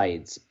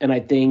insights. And I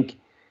think,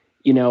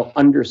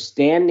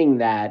 understanding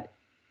that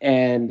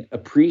and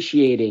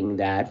appreciating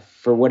that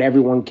for what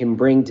everyone can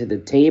bring to the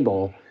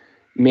table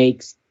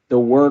makes the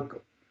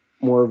work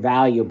more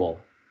valuable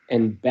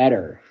and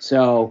better.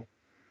 So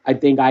I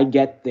think I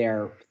get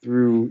there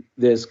through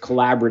this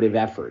collaborative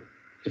effort,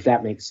 if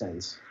that makes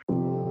sense.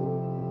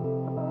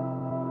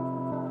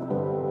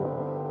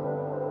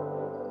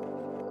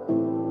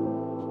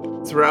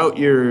 Throughout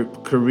your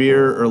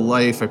career or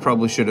life, I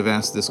probably should have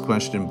asked this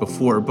question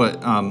before, but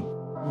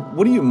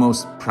what are you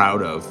most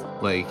proud of?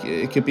 Like,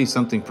 it could be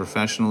something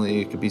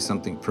professionally, it could be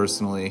something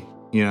personally.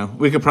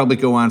 We could probably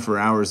go on for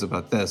hours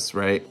about this,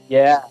 right?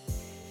 Yeah.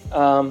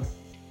 Um,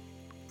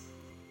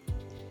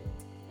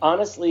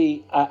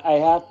 Honestly, I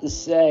have to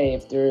say,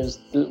 if there's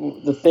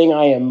the thing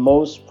I am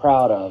most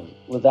proud of,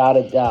 without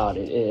a doubt,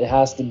 it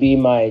has to be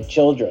my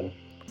children.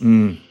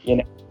 Mm.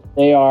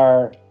 They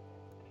are,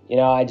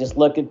 I just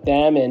look at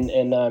them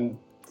and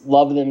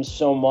love them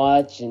so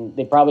much, and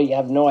they probably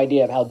have no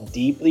idea of how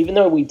deep, even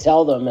though we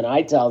tell them and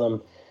I tell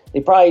them, they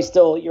probably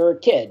still, you're a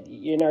kid,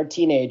 you're a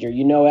teenager,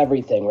 you know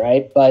everything,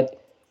 right?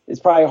 But it's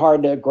probably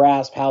hard to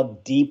grasp how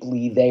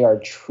deeply they are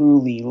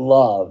truly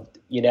loved,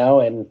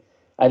 and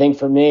I think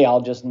for me,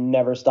 I'll just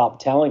never stop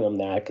telling them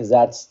that, because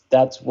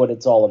that's what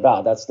it's all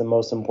about. That's the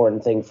most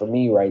important thing for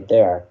me right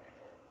there.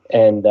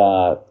 And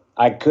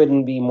I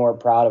couldn't be more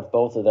proud of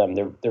both of them.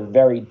 They're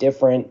very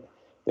different.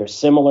 They're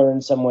similar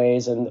in some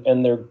ways,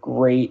 and they're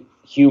great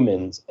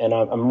humans. And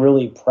I'm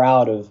really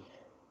proud of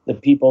the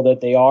people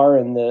that they are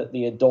and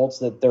the adults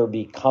that they're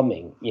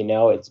becoming.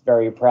 It's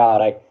very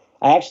proud. I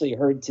actually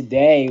heard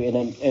today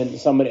in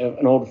somebody,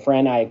 an old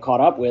friend I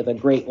caught up with, a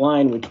great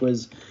line, which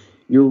was,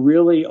 "You're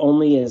really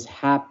only as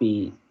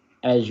happy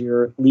as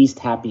your least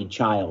happy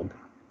child."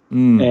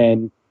 Mm.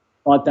 And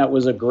thought that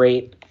was a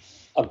great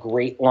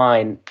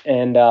line,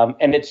 and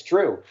it's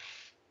true,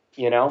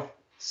 you know.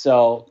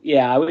 So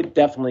yeah, I would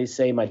definitely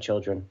say my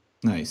children.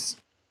 Nice.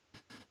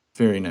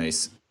 Very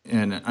nice.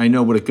 And I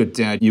know what a good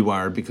dad you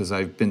are because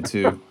I've been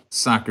to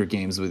soccer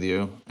games with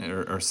you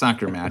or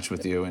soccer match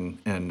with you and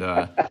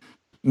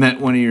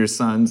met one of your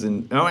sons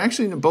and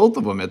actually both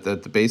of them at the You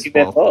bet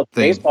baseball both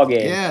thing. baseball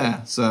games.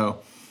 Yeah.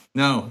 So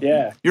no,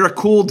 Yeah, you're a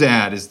cool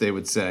dad, as they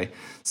would say.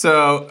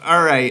 So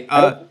all right.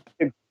 I don't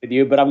agree with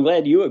you, but I'm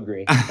glad you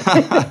agree.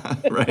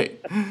 Right.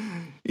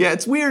 Yeah,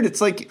 it's weird. It's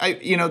like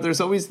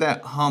there's always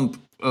that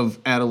hump of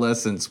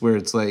adolescence where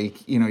it's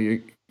like, your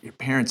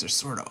parents are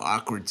sort of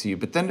awkward to you,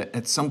 but then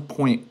at some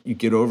point you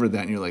get over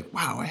that and you're like,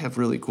 wow, I have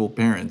really cool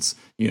parents.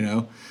 I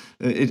think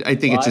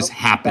it Well, I just hope it's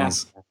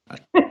happens.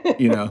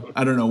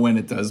 I don't know when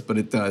it does, but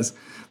it does.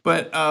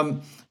 But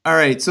all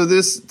right, so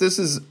this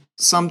is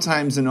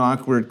sometimes an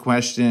awkward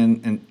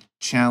question and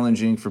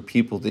challenging for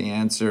people to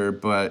answer,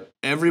 but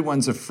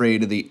everyone's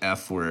afraid of the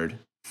F word,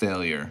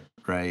 failure,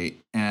 right?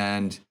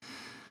 And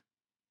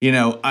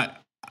I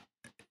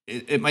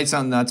it might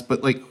sound nuts,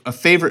 but like a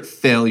favorite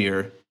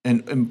failure,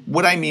 and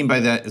what I mean by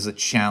that is a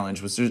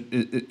challenge. Was there,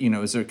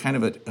 is there kind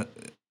of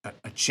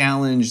a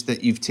challenge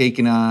that you've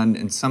taken on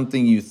and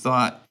something you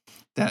thought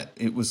that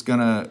it was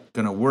gonna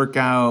work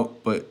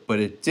out, but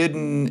it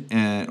didn't,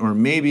 and or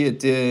maybe it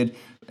did,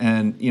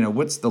 and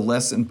what's the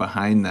lesson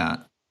behind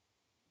that?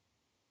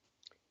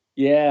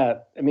 Yeah,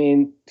 I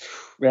mean,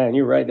 man,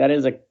 you're right. That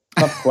is a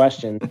tough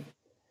question.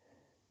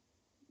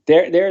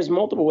 There's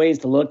multiple ways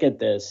to look at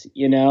this.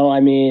 I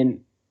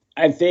mean,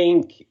 I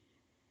think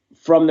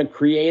from the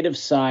creative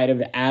side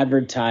of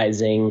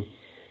advertising,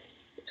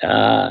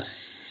 uh,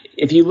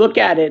 if you look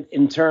at it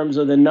in terms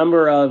of the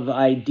number of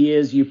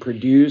ideas you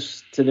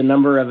produce to the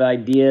number of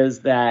ideas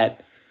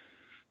that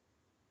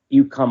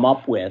you come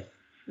up with,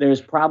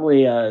 there's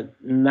probably a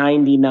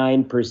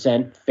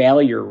 99%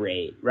 failure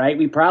rate, right?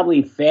 We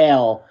probably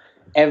fail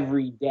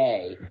every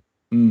day.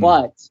 Mm.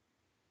 But,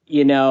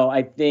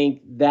 I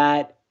think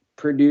that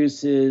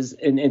produces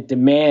and it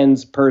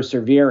demands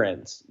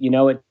perseverance.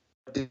 It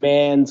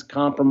demands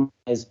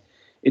compromise,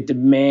 it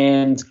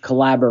demands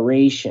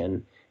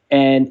collaboration,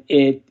 and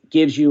it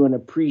gives you an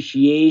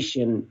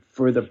appreciation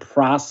for the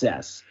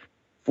process,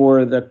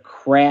 for the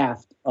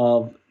craft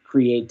of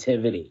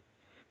creativity.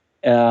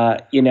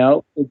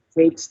 It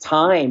takes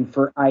time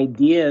for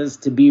ideas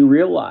to be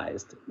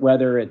realized,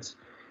 whether it's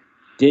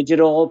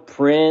digital,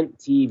 print,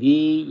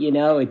 TV.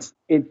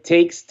 It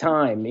takes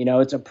time.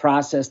 It's a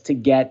process to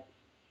get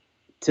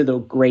to the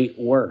great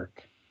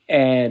work.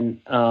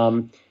 And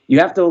you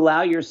have to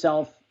allow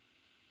yourself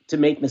to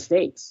make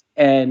mistakes.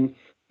 And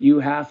you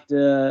have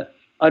to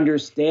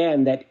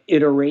understand that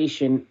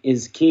iteration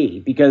is key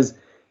because,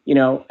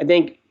 I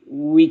think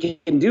we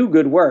can do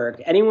good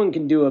work. Anyone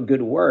can do a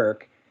good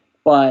work.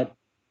 But,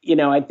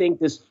 I think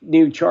this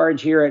new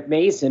charge here at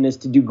Mason is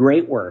to do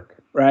great work,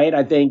 right?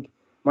 I think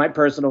my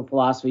personal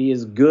philosophy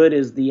is good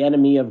is the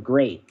enemy of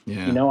great.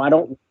 Yeah. I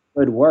don't want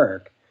good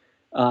work.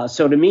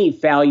 So to me,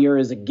 failure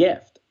is a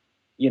gift.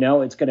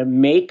 It's going to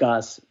make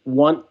us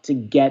want to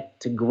get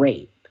to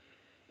great.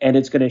 And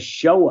it's going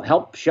to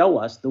help show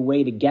us the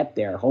way to get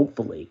there,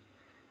 hopefully.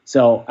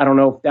 So I don't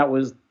know if that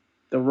was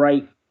the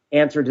right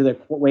answer to the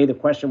way the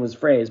question was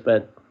phrased,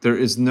 but there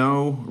is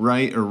no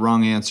right or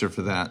wrong answer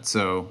for that.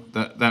 So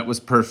that was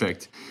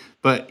perfect.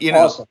 But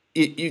awesome.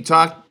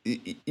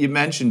 you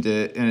mentioned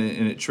it,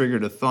 and it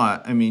triggered a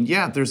thought. I mean,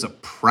 yeah, there's a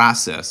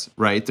process,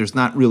 right? There's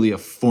not really a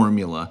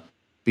formula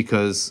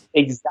because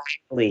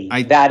exactly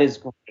that is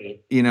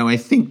great. I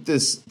think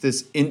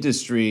this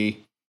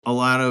industry, a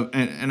lot of,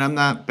 and I'm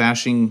not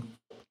bashing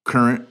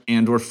current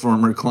and or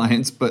former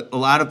clients, but a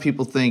lot of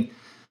people think,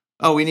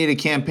 oh, we need a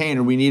campaign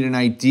or we need an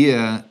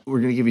idea. We're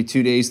going to give you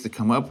 2 days to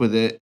come up with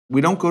it. We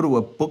don't go to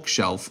a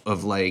bookshelf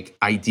of like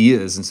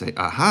ideas and say,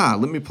 aha,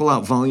 let me pull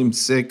out volume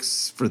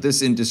 6 for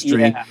this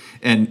industry. Yeah.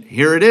 And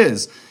here it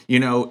is.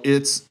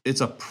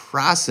 It's a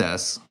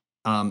process.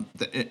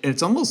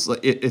 It's almost like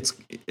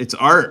it's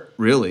art,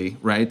 really,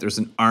 right? There's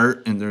an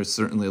art and there's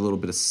certainly a little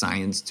bit of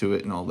science to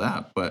it and all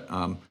that. But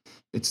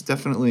it's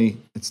definitely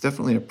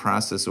a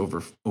process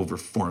over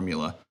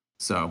formula.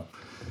 So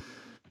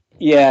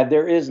yeah,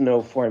 there is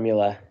no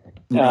formula.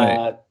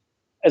 Right.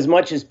 As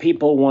much as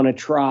people want to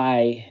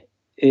try,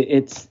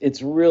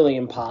 it's really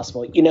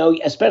impossible.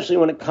 Especially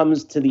when it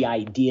comes to the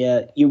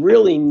idea, you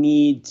really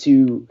need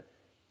to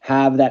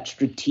have that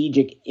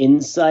strategic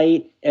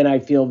insight. And I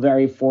feel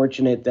very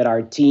fortunate that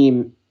our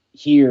team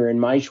here in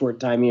my short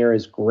time here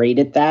is great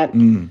at that.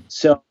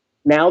 So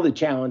now the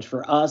challenge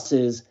for us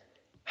is,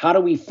 how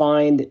do we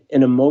find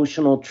an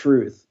emotional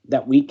truth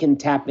that we can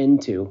tap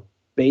into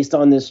based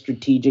on this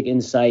strategic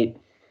insight,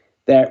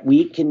 that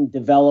we can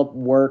develop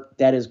work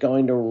that is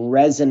going to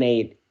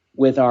resonate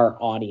with our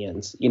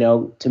audience,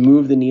 to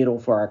move the needle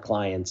for our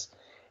clients.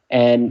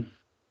 And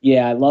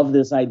yeah, I love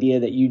this idea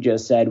that you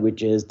just said,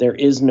 which is there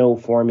is no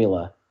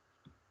formula.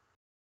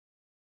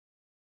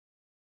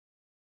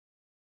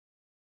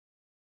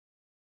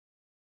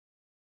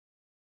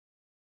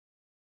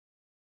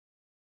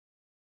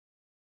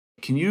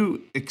 Can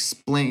you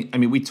explain? I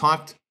mean, we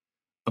talked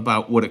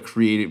about what a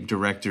creative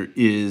director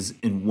is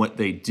and what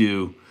they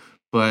do,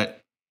 but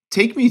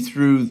take me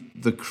through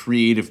the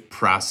creative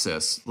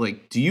process.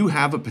 Like, do you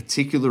have a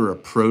particular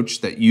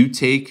approach that you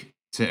take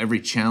to every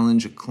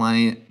challenge a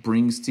client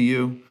brings to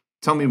you?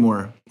 Tell me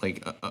more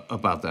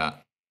about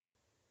that.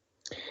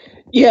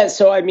 Yeah,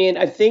 so I mean,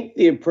 I think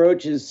the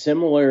approach is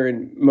similar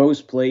in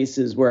most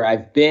places where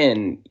I've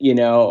been.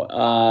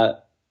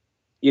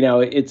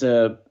 It's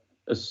a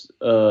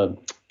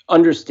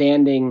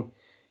understanding,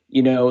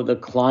 the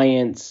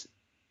client's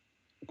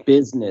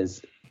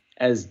business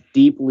as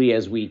deeply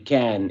as we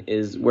can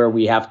is where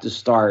we have to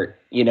start.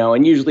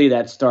 And usually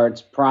that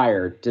starts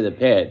prior to the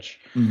pitch.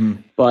 Mm-hmm.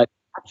 But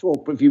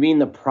if you mean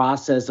the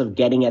process of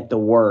getting at the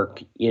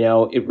work,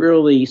 it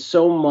really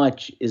so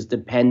much is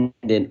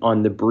dependent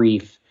on the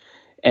brief.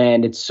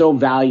 And it's so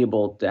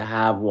valuable to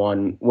have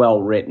one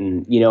well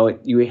written.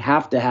 You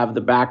have to have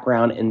the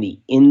background and the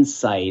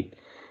insight,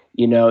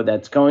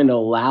 that's going to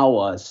allow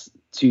us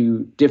to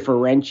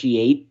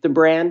differentiate the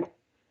brand.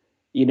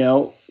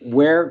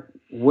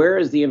 Where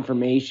is the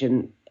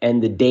information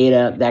and the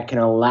data that can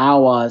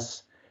allow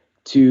us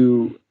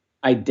to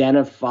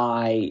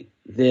identify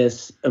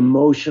this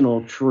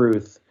emotional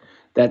truth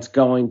that's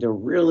going to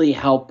really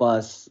help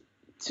us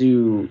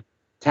to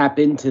tap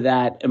into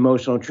that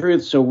emotional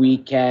truth so we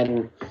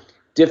can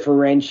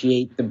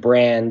differentiate the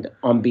brand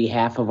on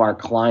behalf of our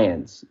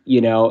clients,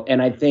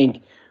 and I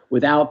think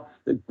without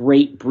the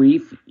great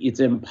brief,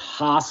 it's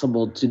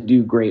impossible to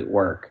do great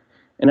work.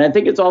 And I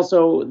think it's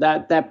also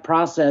that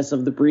process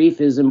of the brief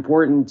is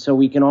important so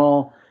we can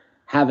all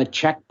have a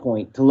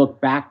checkpoint to look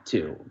back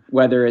to,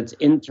 whether it's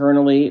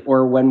internally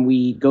or when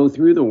we go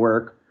through the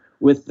work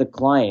with the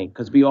client,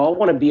 because we all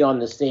want to be on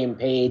the same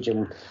page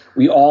and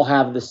we all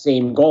have the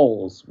same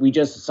goals. We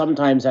just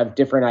sometimes have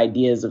different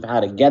ideas of how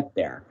to get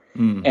there.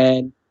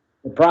 And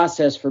the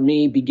process for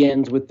me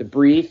begins with the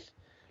brief.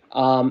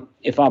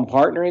 If I'm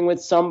partnering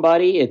with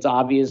somebody, it's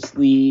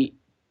obviously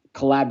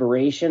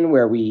collaboration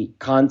where we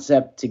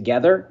concept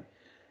together.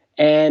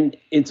 And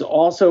it's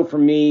also, for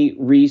me,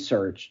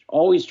 research,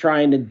 always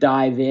trying to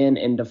dive in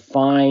and to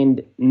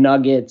find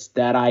nuggets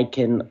that I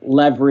can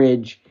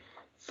leverage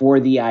for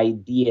the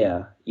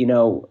idea.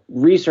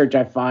 Research,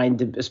 I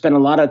find, to spend a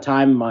lot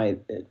of my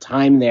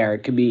time there.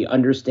 It could be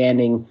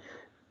understanding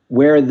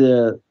where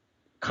the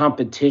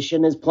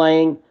competition is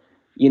playing.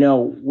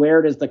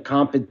 Where does the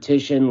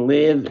competition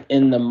live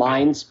in the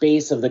mind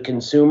space of the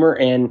consumer?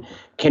 And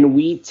can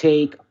we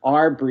take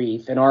our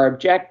brief and our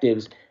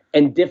objectives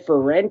and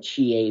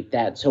differentiate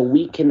that so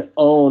we can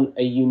own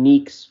a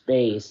unique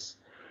space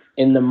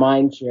in the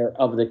mind share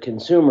of the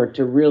consumer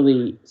to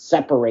really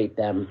separate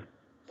them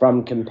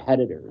from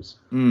competitors.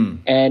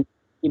 And,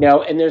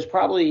 and there's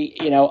probably,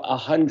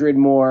 100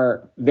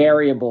 more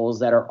variables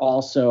that are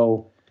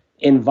also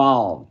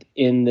involved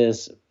in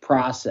this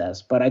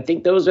process. But I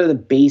think those are the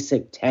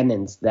basic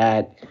tenets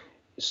that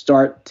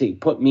start to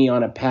put me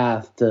on a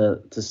path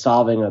to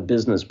solving a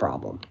business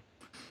problem.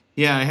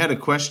 Yeah, I had a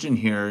question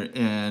here,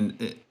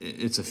 and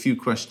it's a few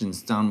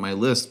questions down my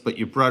list, but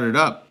you brought it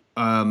up.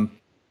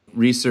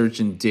 Research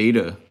and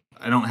data.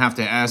 I don't have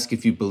to ask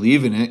if you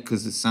believe in it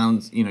because it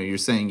sounds, you're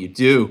saying you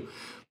do.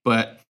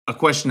 But a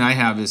question I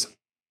have is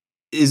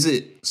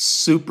it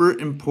super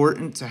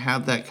important to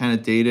have that kind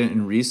of data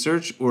and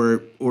research,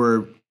 or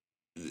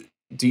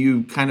do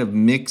you kind of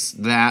mix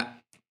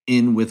that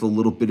in with a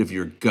little bit of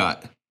your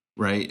gut,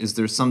 right? Is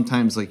there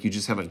sometimes like you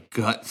just have a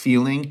gut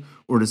feeling,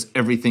 or does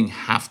everything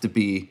have to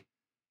be,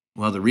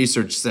 well, the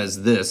research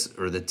says this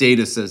or the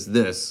data says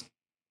this?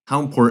 How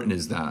important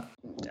is that?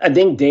 I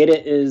think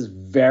data is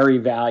very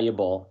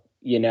valuable.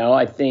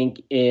 I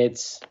think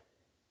it's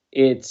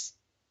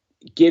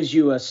gives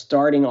you a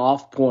starting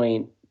off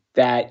point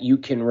that you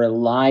can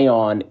rely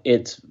on.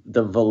 It's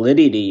the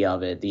validity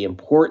of it, the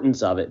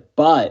importance of it.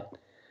 But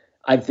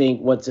I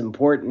think what's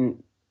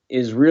important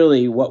is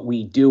really what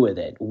we do with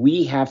it.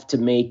 We have to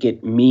make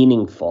it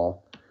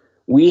meaningful.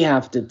 We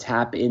have to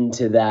tap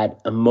into that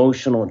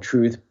emotional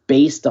truth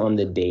based on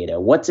the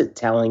data. What's it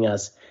telling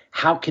us?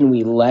 How can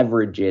we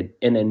leverage it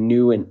in a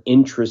new and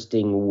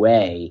interesting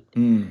way?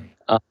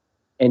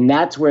 And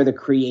that's where the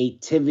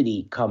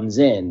creativity comes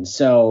in.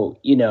 So,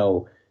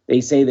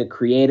 they say the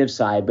creative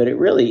side, but it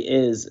really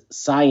is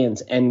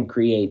science and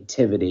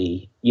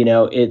creativity.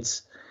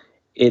 It's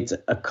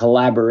a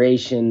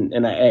collaboration,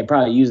 and I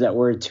probably use that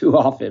word too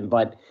often,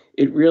 but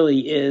it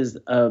really is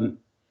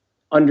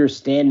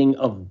understanding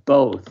of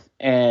both.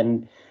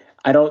 And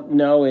I don't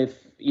know if,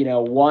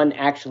 one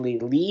actually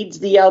leads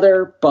the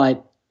other,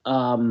 but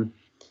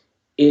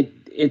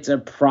it's a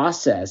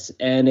process,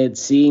 and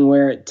it's seeing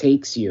where it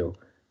takes you.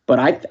 But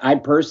I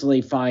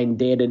personally find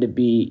data to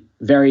be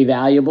very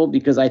valuable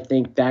because I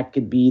think that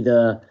could be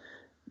the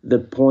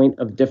point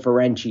of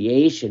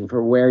differentiation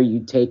for where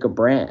you take a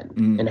brand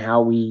and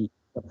how we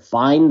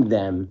find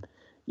them,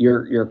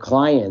 your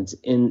clients,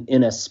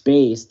 in a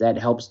space that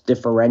helps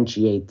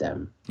differentiate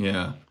them.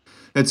 Yeah,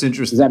 that's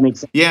interesting. Does that make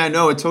sense? Yeah,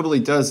 no, it totally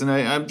does. And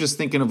I'm just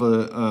thinking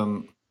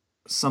of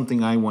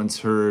something I once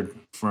heard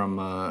from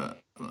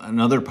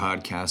another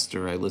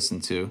podcaster I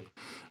listened to.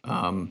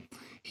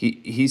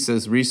 He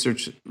says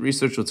research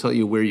will tell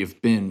you where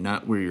you've been,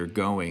 not where you're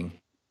going.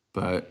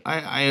 But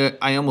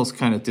I almost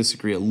kind of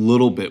disagree a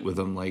little bit with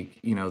him. Like,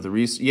 the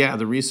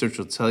research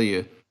will tell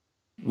you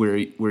where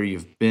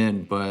you've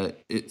been,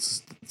 but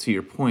it's, to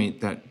your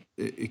point, that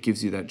it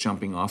gives you that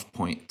jumping off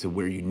point to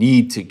where you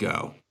need to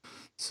go.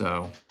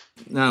 So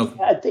no,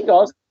 I think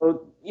also,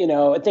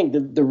 I think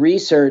the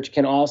research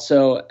can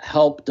also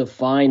help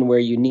define where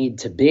you need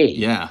to be.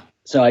 Yeah.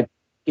 So it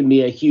can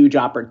be a huge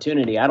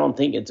opportunity. I don't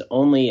think it's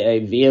only a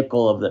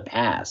vehicle of the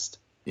past.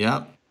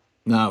 Yeah.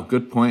 No,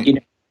 good point.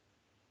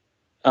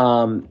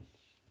 I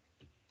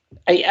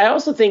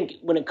also think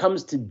when it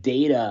comes to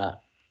data,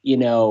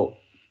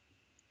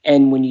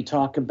 and when you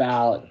talk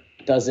about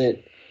is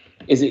it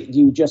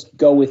you just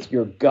go with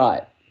your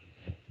gut?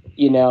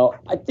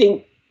 I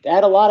think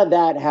that a lot of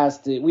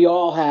that we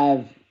all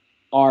have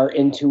our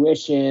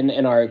intuition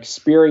and our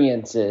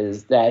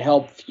experiences that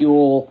help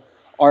fuel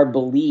our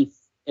belief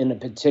in a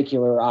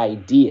particular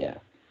idea.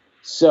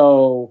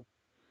 So,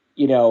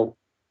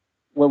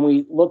 when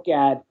we look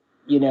at,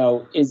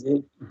 is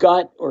it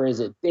gut or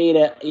is it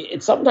data?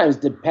 It sometimes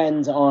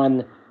depends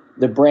on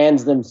the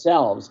brands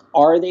themselves.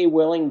 Are they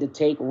willing to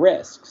take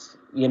risks,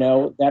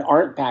 that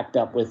aren't backed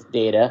up with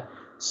data?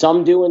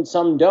 Some do and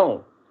some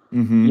don't.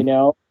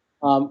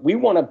 We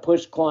want to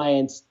push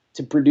clients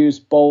to produce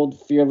bold,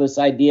 fearless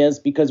ideas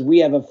because we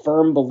have a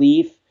firm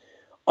belief,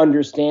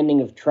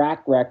 understanding of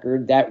track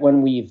record that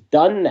when we've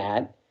done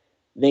that,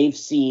 they've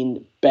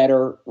seen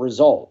better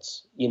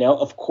results.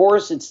 Of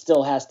course, it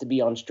still has to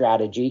be on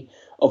strategy.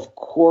 Of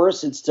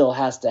course, it still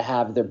has to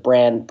have the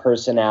brand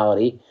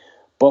personality.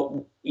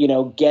 But,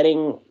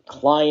 getting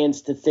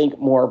clients to think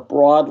more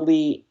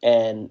broadly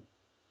and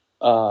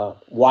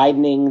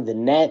widening the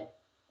net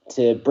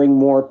to bring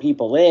more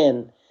people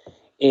in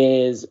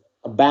is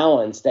a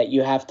balance that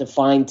you have to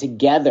find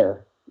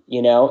together,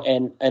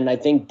 and I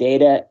think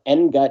data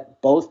and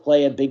gut both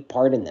play a big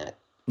part in that.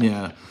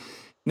 Yeah.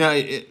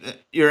 No,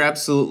 you're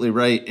absolutely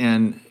right.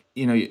 And,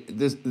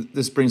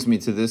 this brings me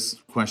to this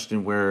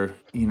question where,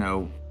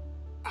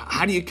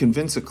 how do you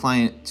convince a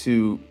client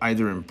to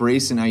either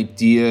embrace an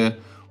idea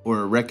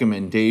or a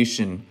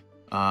recommendation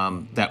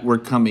that we're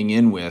coming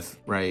in with,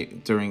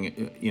 right?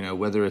 During,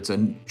 whether it's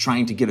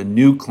trying to get a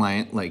new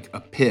client, like a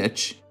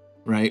pitch,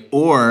 right?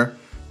 Or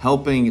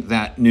helping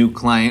that new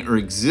client or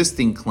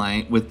existing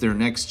client with their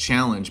next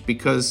challenge.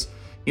 Because,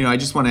 I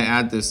just want to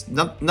add this,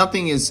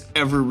 nothing is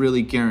ever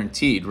really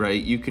guaranteed,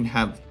 right? You can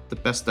have the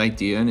best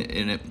idea, and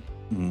it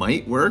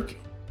might work,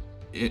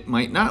 it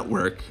might not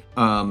work.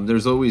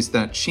 There's always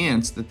that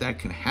chance that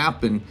can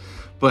happen.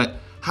 But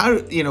how,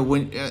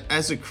 when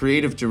as a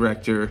creative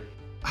director,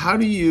 how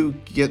do you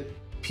get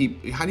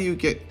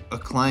a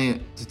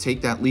client to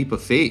take that leap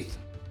of faith?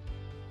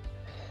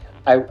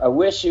 I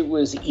wish it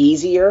was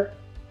easier,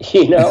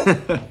 you know.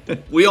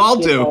 We all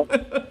do.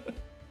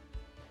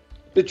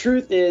 The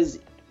truth is,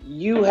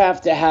 you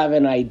have to have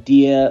an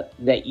idea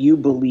that you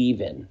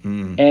believe in.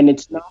 And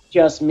it's not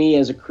just me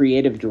as a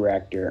creative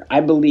director.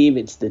 I believe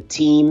it's the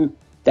team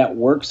that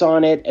works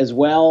on it as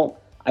well.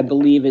 I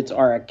believe it's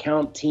our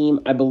account team.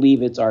 I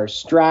believe it's our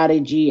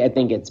strategy. I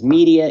think it's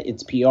media,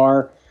 it's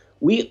PR.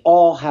 We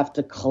all have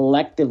to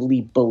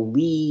collectively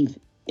believe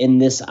in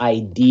this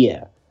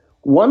idea.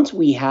 Once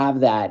we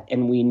have that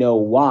and we know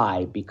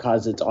why,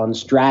 because it's on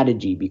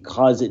strategy,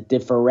 because it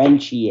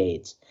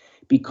differentiates,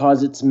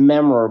 because it's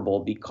memorable,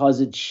 because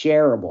it's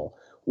shareable.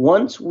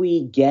 Once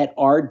we get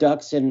our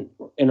ducks in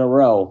a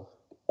row,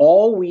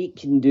 all we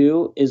can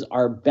do is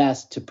our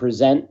best to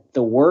present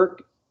the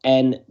work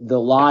and the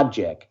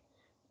logic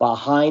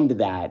behind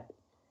that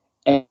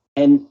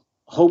and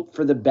hope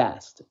for the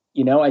best.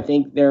 I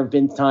think there have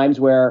been times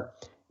where,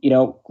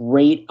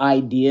 great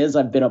ideas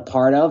I've been a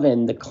part of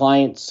and the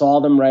client saw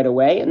them right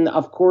away. And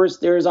of course,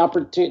 there's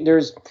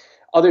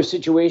other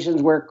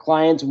situations where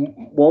clients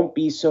won't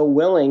be so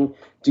willing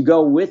to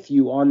go with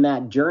you on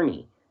that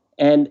journey.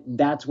 And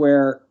that's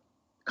where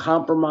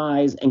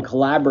compromise and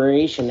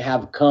collaboration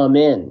have to come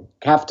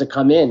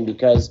in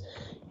because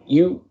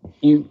you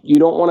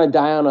don't want to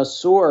die on a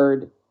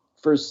sword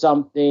for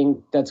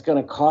something that's going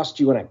to cost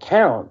you an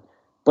account.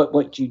 But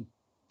what you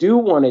do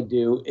want to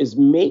do is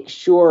make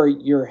sure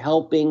you're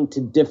helping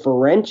to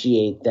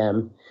differentiate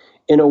them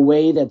in a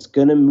way that's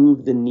going to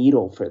move the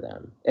needle for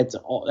them.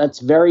 That's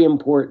very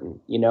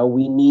important.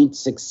 We need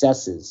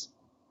successes.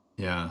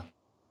 Yeah.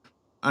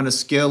 On a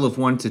scale of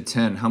 1 to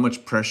 10, how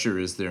much pressure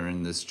is there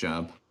in this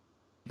job,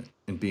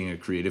 in being a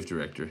creative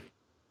director?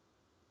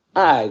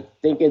 I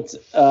think it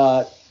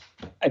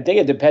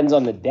depends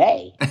on the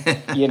day,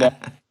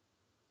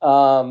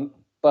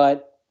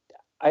 but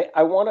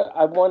I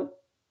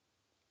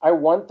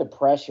want the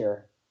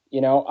pressure.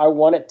 I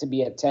want it to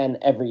be a 10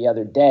 every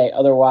other day.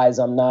 Otherwise,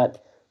 I'm not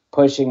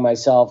pushing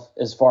myself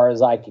as far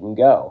as I can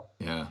go.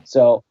 Yeah.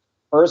 So,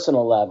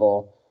 personal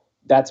level,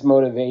 that's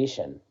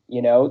motivation.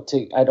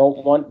 I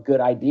don't want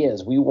good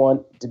ideas. We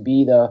want to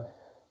be the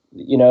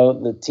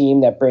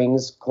team that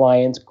brings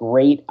clients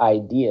great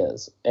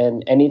ideas,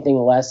 and anything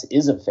less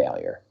is a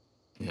failure.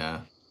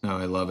 Yeah. No,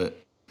 I love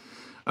it.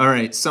 All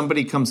right.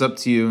 Somebody comes up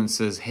to you and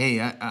says, "Hey,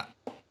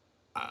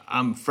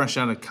 I'm fresh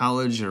out of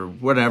college or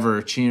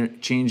whatever,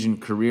 change in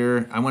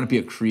career. I want to be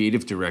a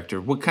creative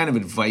director." What kind of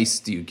advice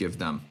do you give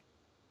them?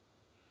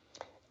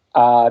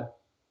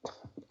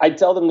 I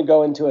tell them to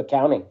go into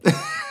accounting.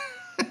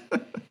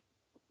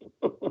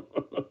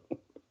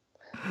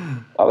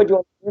 Why would you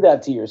want to do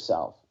that to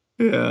yourself?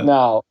 Yeah.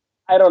 No,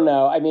 I don't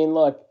know. I mean,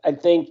 look, I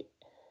think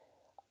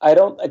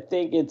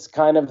it's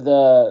kind of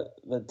the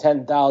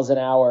 10,000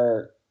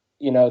 hour,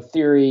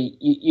 theory.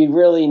 You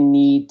really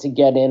need to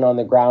get in on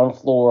the ground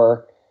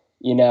floor,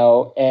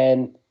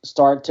 and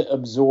start to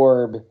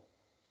absorb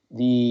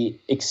the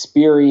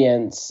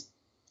experience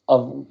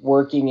of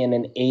working in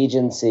an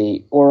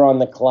agency or on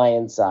the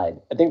client side.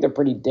 I think they're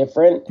pretty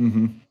different,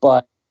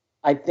 but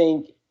I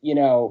think,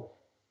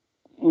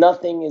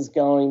 nothing is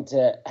going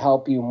to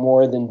help you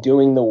more than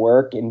doing the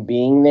work and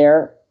being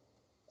there.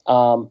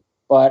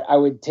 But I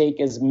would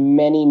take as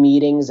many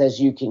meetings as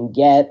you can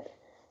get.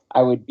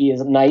 I would be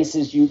as nice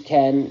as you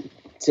can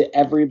to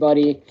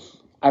everybody.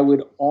 I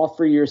would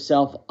offer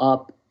yourself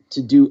up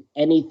to do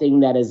anything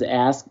that is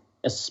asked,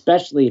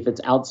 especially if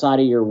it's outside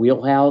of your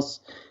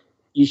wheelhouse.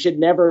 You should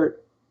never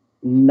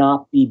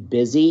not be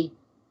busy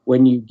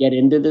when you get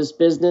into this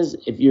business.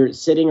 If you're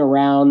sitting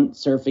around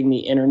surfing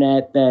the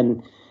internet,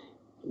 then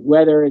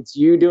whether it's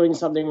you doing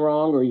something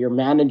wrong or your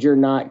manager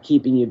not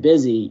keeping you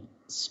busy,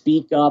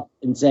 speak up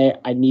and say,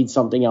 I need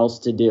something else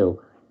to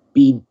do.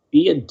 Be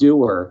a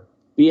doer,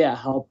 be a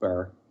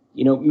helper,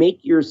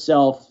 make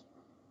yourself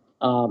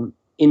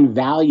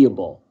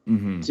invaluable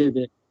to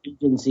the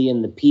agency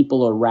and the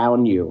people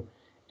around you.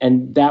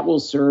 And that will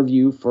serve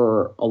you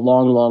for a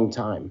long, long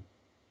time.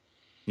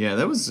 Yeah,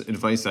 that was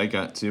advice I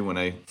got too when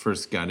I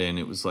first got in.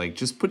 It was like,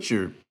 just put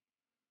your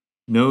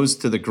nose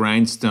to the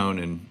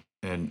grindstone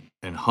and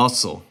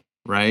hustle,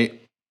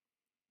 right?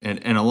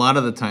 And a lot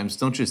of the times,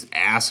 don't just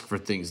ask for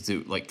things.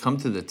 Do come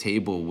to the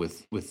table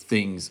with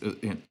things,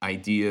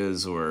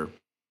 ideas, or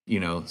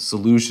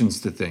solutions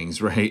to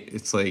things, right?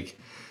 It's like,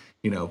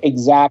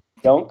 exactly.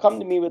 Don't come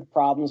to me with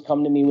problems.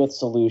 Come to me with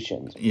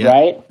solutions, yeah.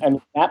 Right? I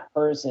mean, that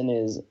person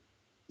is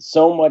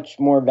so much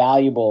more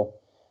valuable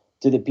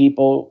to the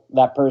people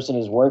that person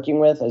is working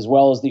with, as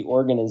well as the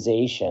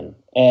organization.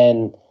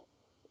 And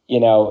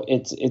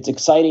it's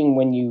exciting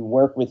when you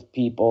work with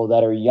people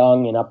that are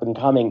young and up and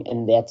coming,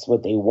 and that's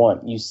what they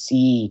want. You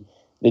see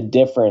the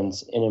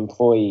difference in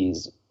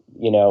employees,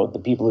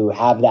 the people who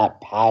have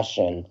that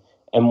passion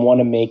and want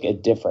to make a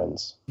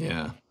difference.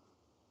 Yeah.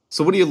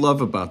 So what do you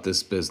love about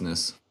this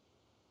business?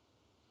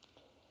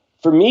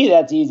 For me,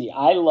 that's easy.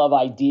 I love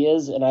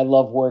ideas and I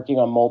love working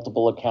on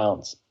multiple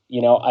accounts.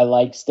 I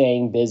like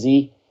staying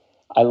busy.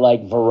 I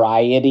like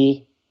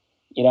variety.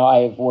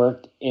 I've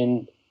worked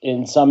in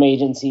some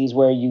agencies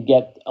where you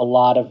get to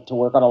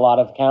work on a lot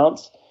of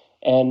accounts,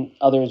 and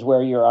others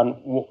where you're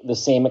on the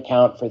same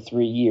account for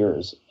 3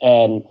 years.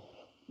 And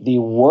the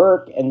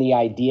work and the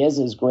ideas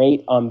is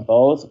great on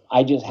both.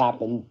 I just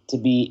happen to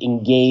be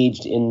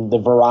engaged in the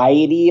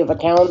variety of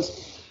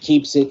accounts,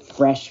 keeps it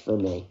fresh for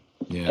me.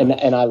 Yeah.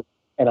 And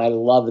I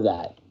love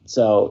that.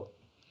 So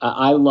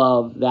I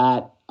love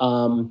that.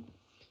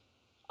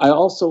 I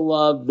also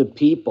love the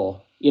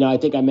people. I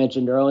think I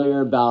mentioned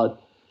earlier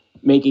about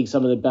making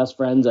some of the best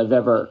friends I've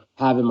ever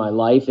have in my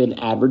life in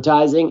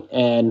advertising.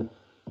 And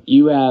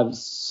you have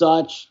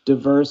such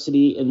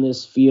diversity in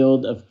this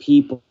field of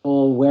people,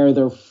 where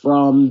they're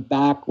from,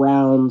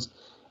 backgrounds,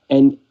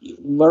 and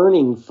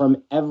learning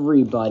from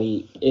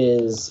everybody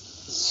is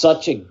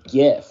such a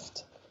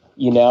gift,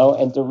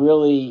 and to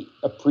really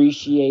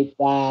appreciate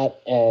that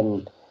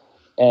and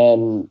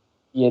enjoy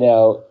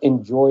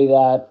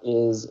that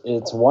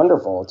it's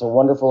wonderful. It's a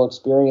wonderful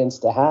experience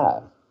to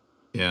have.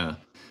 Yeah.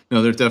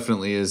 No, there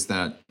definitely is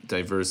that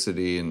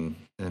diversity and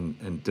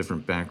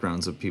different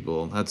backgrounds of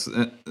people.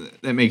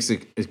 That makes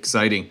it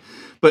exciting.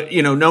 But,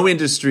 no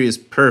industry is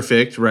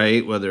perfect,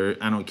 right? Whether,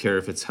 I don't care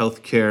if it's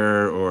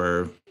healthcare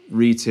or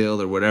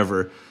retail or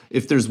whatever.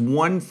 If there's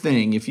one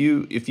thing, if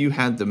you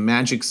had the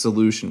magic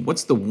solution,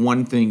 what's the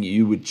one thing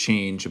you would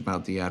change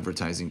about the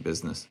advertising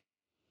business?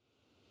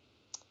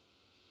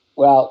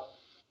 Well,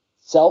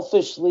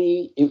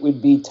 selfishly, it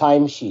would be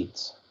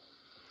timesheets.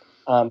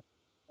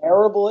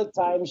 Terrible at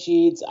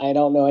timesheets. I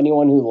don't know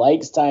anyone who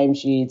likes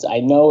timesheets. I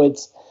know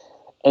it's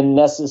a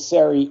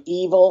necessary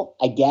evil,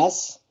 I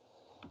guess.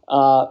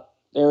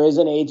 There is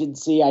an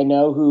agency I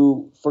know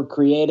who, for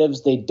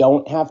creatives, they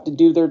don't have to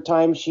do their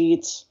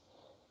timesheets,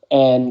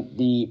 and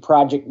the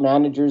project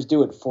managers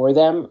do it for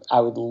them. I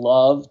would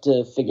love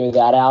to figure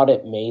that out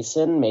at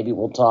Mason. Maybe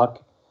we'll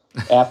talk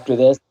after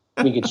this.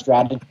 We could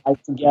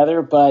strategize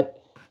together.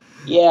 But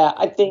yeah,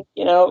 I think,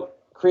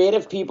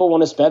 creative people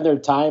want to spend their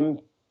time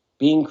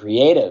being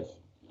creative.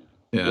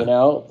 Yeah. They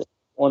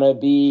want to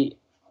be,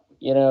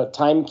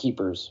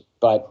 timekeepers.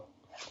 But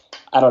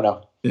I don't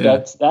know.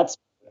 Yeah. That's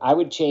I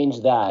would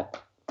change that.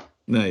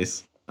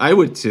 Nice. I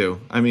would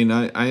too. I mean,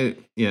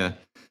 yeah.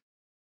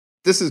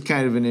 This is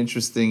kind of an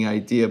interesting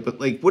idea, but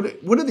like, what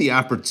are the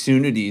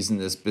opportunities in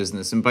this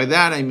business? And by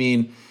that, I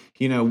mean,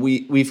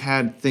 we've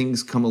had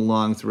things come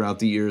along throughout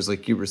the years,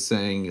 like you were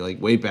saying,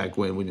 like way back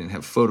when we didn't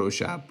have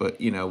Photoshop,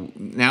 but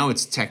now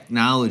it's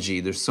technology.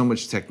 There's so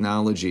much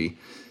technology,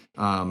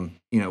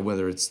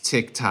 whether it's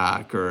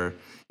TikTok or,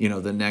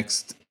 the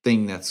next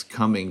thing that's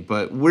coming.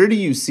 But where do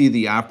you see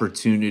the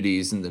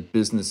opportunities in the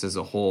business as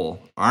a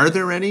whole? Are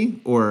there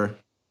any, or?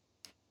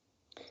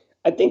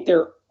 I think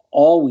there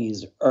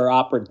always are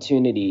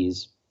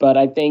opportunities, but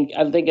I think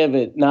of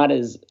it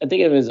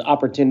as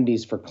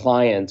opportunities for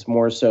clients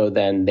more so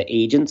than the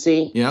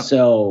agency. Yeah.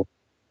 So,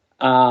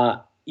 I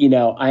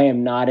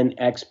am not an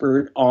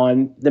expert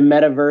on the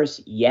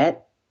metaverse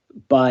yet,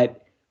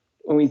 but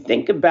when we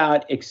think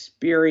about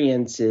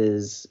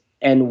experiences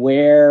and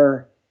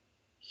where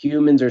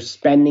humans are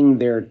spending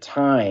their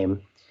time,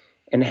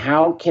 and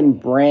how can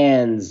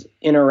brands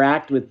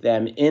interact with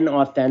them in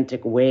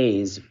authentic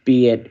ways,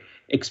 be it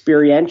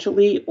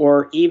experientially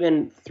or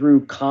even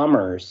through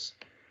commerce,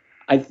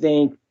 I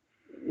think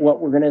what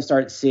we're going to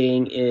start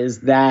seeing is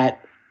that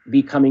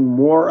becoming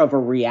more of a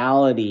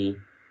reality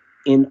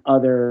in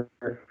other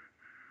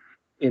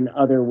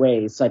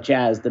ways, such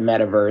as the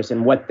metaverse,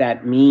 and what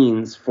that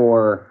means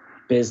for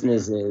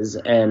businesses,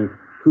 and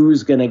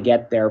who's going to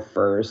get there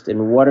first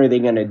and what are they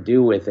going to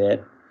do with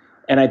it.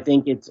 And I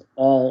think it's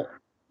all,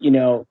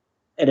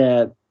 at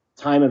a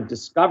time of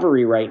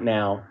discovery right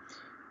now.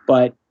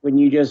 But when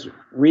you just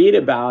read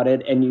about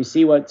it and you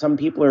see what some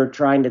people are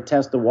trying to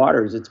test the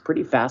waters, it's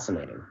pretty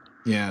fascinating.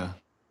 Yeah,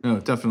 no,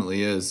 it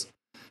definitely is.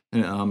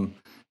 And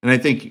I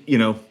think,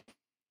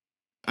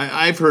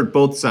 I've heard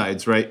both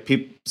sides, right?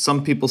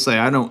 Some people say,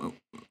 I don't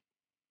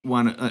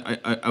want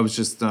to, I was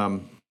just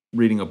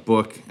reading a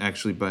book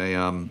actually by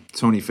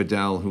Tony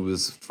Fadell, who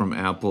was from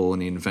Apple,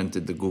 and he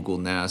invented the Google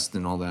Nest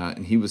and all that.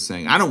 And he was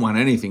saying, I don't want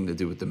anything to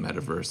do with the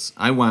metaverse.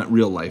 I want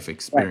real life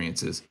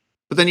experiences. Right.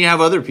 But then you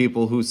have other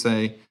people who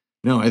say,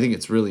 no, I think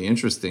it's really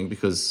interesting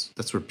because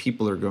that's where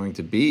people are going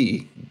to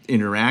be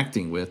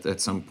interacting with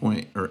at some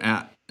point, or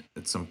at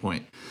some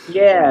point.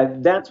 Yeah,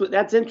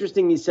 that's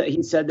interesting. He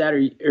said that,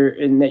 or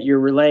in that you're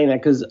relaying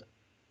that, because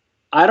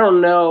I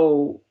don't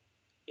know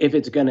if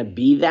it's going to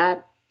be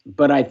that,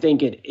 but I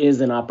think it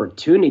is an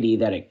opportunity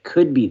that it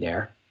could be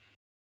there.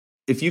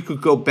 If you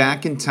could go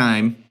back in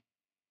time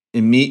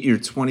and meet your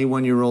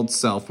 21-year-old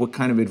self, what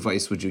kind of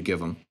advice would you give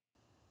him?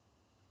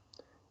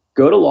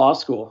 Go to law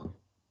school.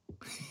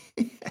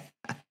 You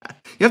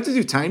have to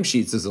do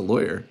timesheets as a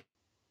lawyer.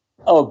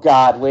 Oh,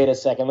 God, wait a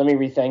second. Let me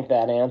rethink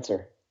that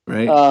answer.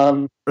 Right?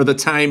 Or the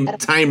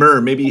timer.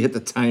 Maybe you hit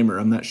the timer.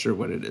 I'm not sure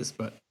what it is,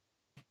 but.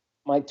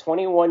 my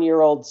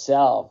 21-year-old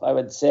self, I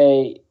would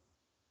say,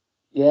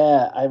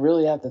 yeah, I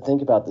really have to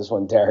think about this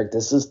one, Derek.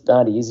 This is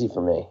not easy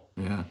for me.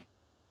 Yeah.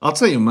 I'll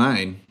tell you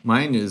mine.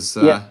 Mine is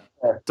Yeah,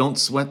 sure. don't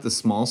sweat the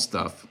small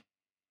stuff.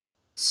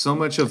 So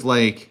much of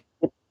like,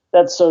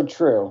 That's so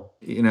true.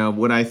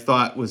 what I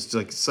thought was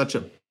like such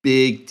a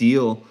big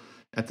deal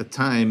at the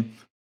time,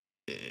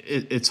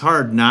 it's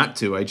hard not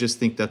to. I just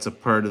think that's a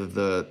part of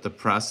the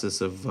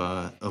process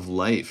of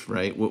life,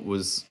 right?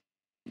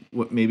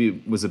 What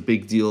maybe was a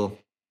big deal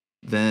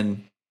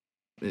then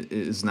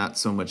is not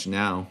so much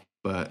now,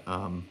 but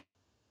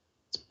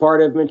It's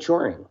part of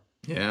maturing,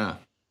 yeah.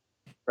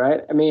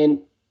 right? I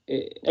mean,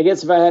 I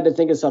guess if I had to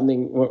think of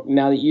something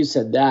now that you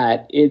said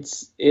that,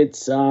 it's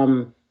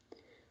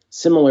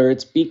similar.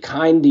 It's be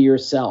kind to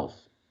yourself.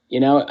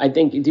 I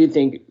do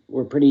think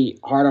we're pretty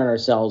hard on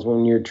ourselves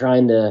when you're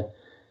trying to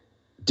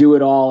do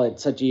it all at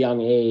such a young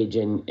age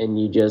and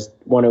you just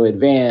want to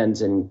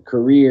advance and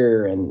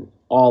career and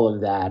all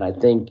of that. I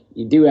think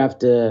you do have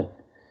to,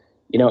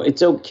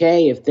 it's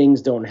okay if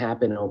things don't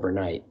happen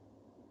overnight.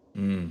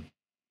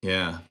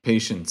 Yeah,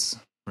 patience,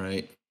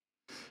 right?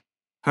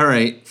 All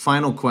right,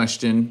 final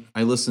question.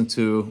 I listened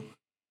to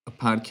a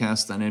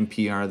podcast on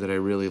NPR that I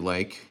really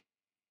like,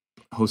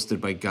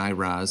 hosted by Guy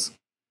Raz,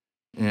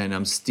 and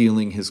I'm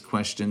stealing his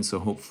question. So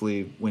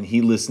hopefully, when he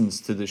listens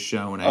to the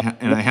show, and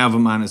I have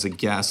him on as a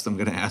guest, I'm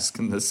going to ask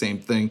him the same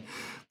thing.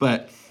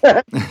 But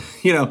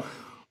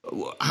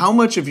how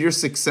much of your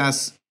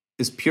success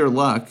is pure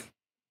luck,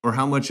 or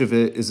how much of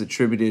it is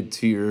attributed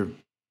to your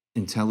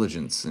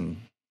intelligence and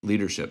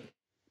leadership?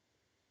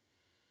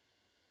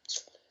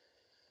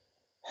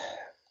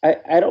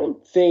 I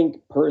don't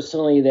think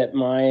personally that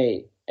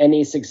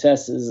any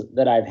successes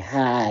that I've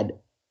had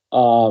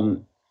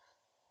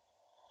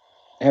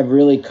have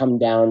really come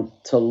down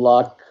to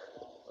luck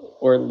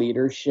or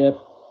leadership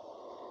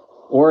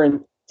or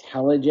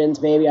intelligence.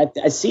 Maybe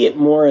I see it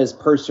more as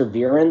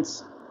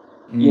perseverance.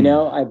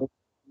 I've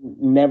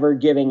never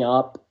giving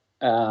up.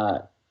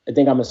 I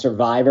think I'm a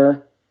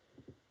survivor,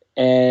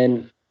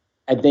 and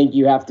I think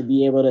you have to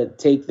be able to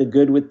take the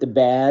good with the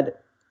bad.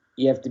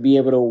 You have to be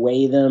able to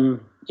weigh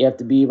them. You have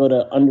to be able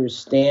to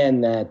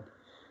understand that,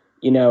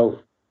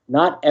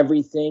 not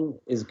everything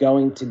is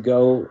going to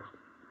go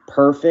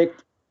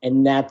perfect,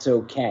 and that's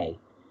okay.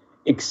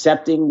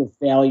 Accepting the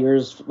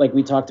failures, like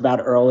we talked about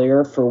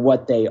earlier, for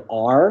what they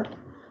are,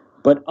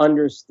 but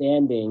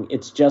understanding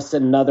it's just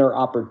another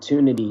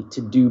opportunity to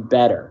do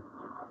better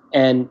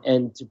and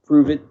to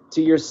prove it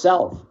to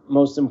yourself,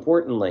 most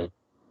importantly,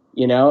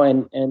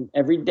 and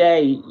every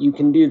day you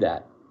can do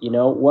that.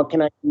 What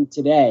can I do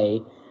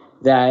today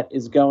that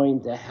is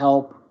going to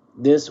help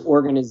this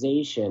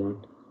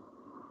organization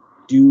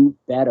do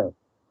better?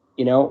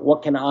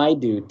 What can I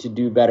do to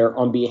do better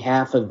on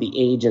behalf of the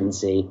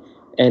agency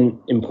and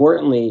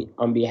importantly,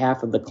 on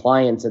behalf of the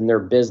clients and their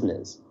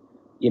business,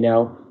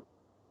 No,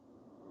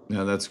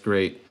 that's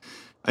great.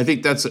 I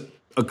think that's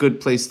a good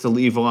place to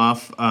leave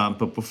off.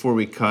 But before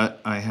we cut,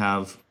 I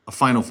have a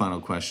final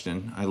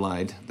question. I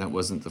lied. That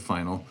wasn't the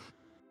final.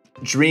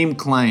 Dream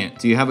client.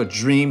 Do you have a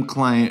dream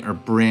client or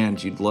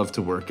brand you'd love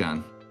to work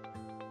on?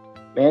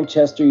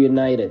 Manchester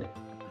United.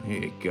 There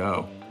you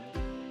go.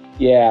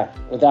 Yeah,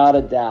 without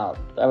a doubt.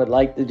 I would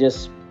like to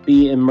just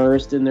be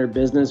immersed in their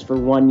business for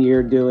 1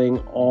 year doing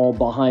all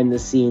behind the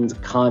scenes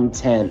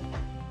content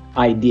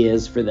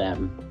ideas for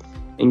them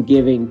and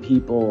giving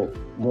people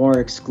more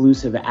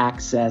exclusive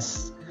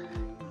access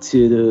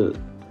to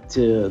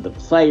the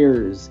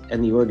players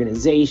and the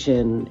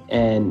organization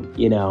and,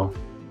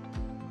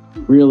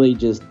 really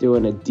just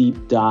doing a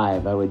deep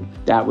dive.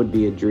 That would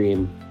be a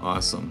dream.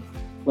 Awesome.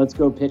 Let's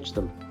go pitch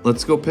them.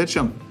 Let's go pitch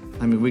them.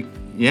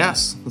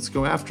 Let's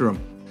go after them.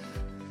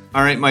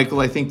 All right,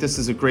 Michael, I think this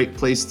is a great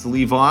place to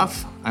leave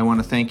off. I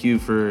want to thank you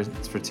for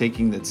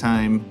taking the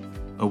time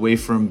away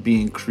from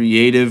being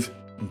creative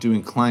and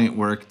doing client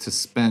work to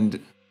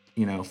spend,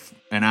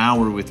 an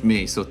hour with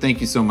me. So thank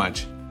you so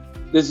much.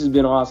 This has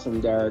been awesome,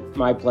 Derek.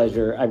 My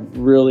pleasure. I've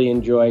really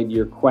enjoyed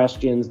your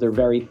questions. They're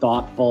very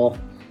thoughtful,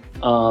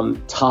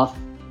 tough,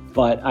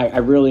 but I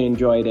really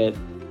enjoyed it.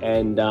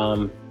 And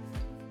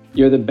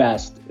you're the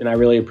best, and I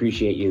really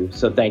appreciate you.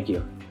 So thank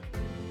you.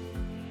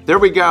 There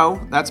we go.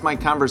 That's my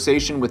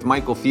conversation with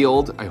Michael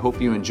Field. I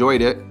hope you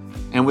enjoyed it.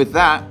 And with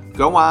that,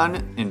 go on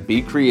and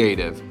be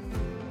creative.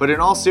 But in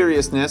all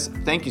seriousness,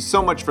 thank you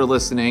so much for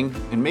listening.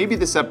 And maybe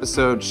this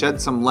episode shed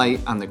some light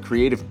on the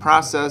creative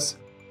process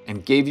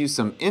and gave you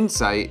some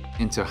insight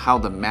into how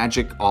the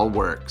magic all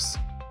works.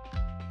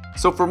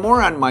 So for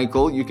more on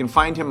Michael, you can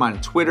find him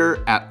on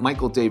Twitter at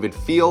Michael David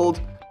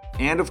Field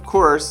and of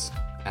course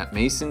at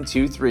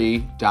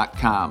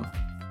mason23.com.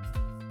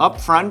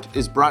 Upfront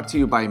is brought to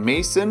you by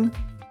Mason.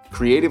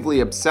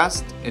 Creatively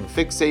obsessed and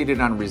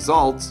fixated on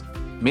results,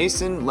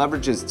 Mason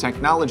leverages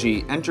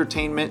technology,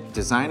 entertainment,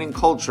 design, and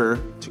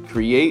culture to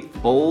create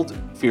bold,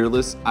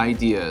 fearless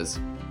ideas.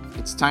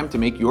 It's time to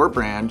make your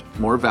brand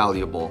more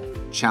valuable.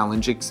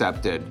 Challenge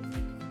accepted.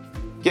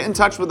 Get in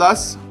touch with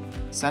us.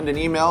 Send an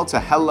email to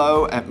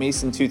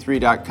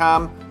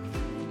hello@mason23.com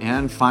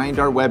and find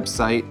our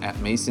website at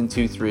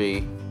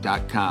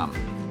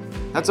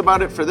mason23.com. That's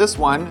about it for this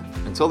one.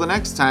 Until the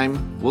next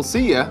time, we'll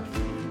see ya.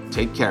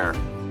 Take care.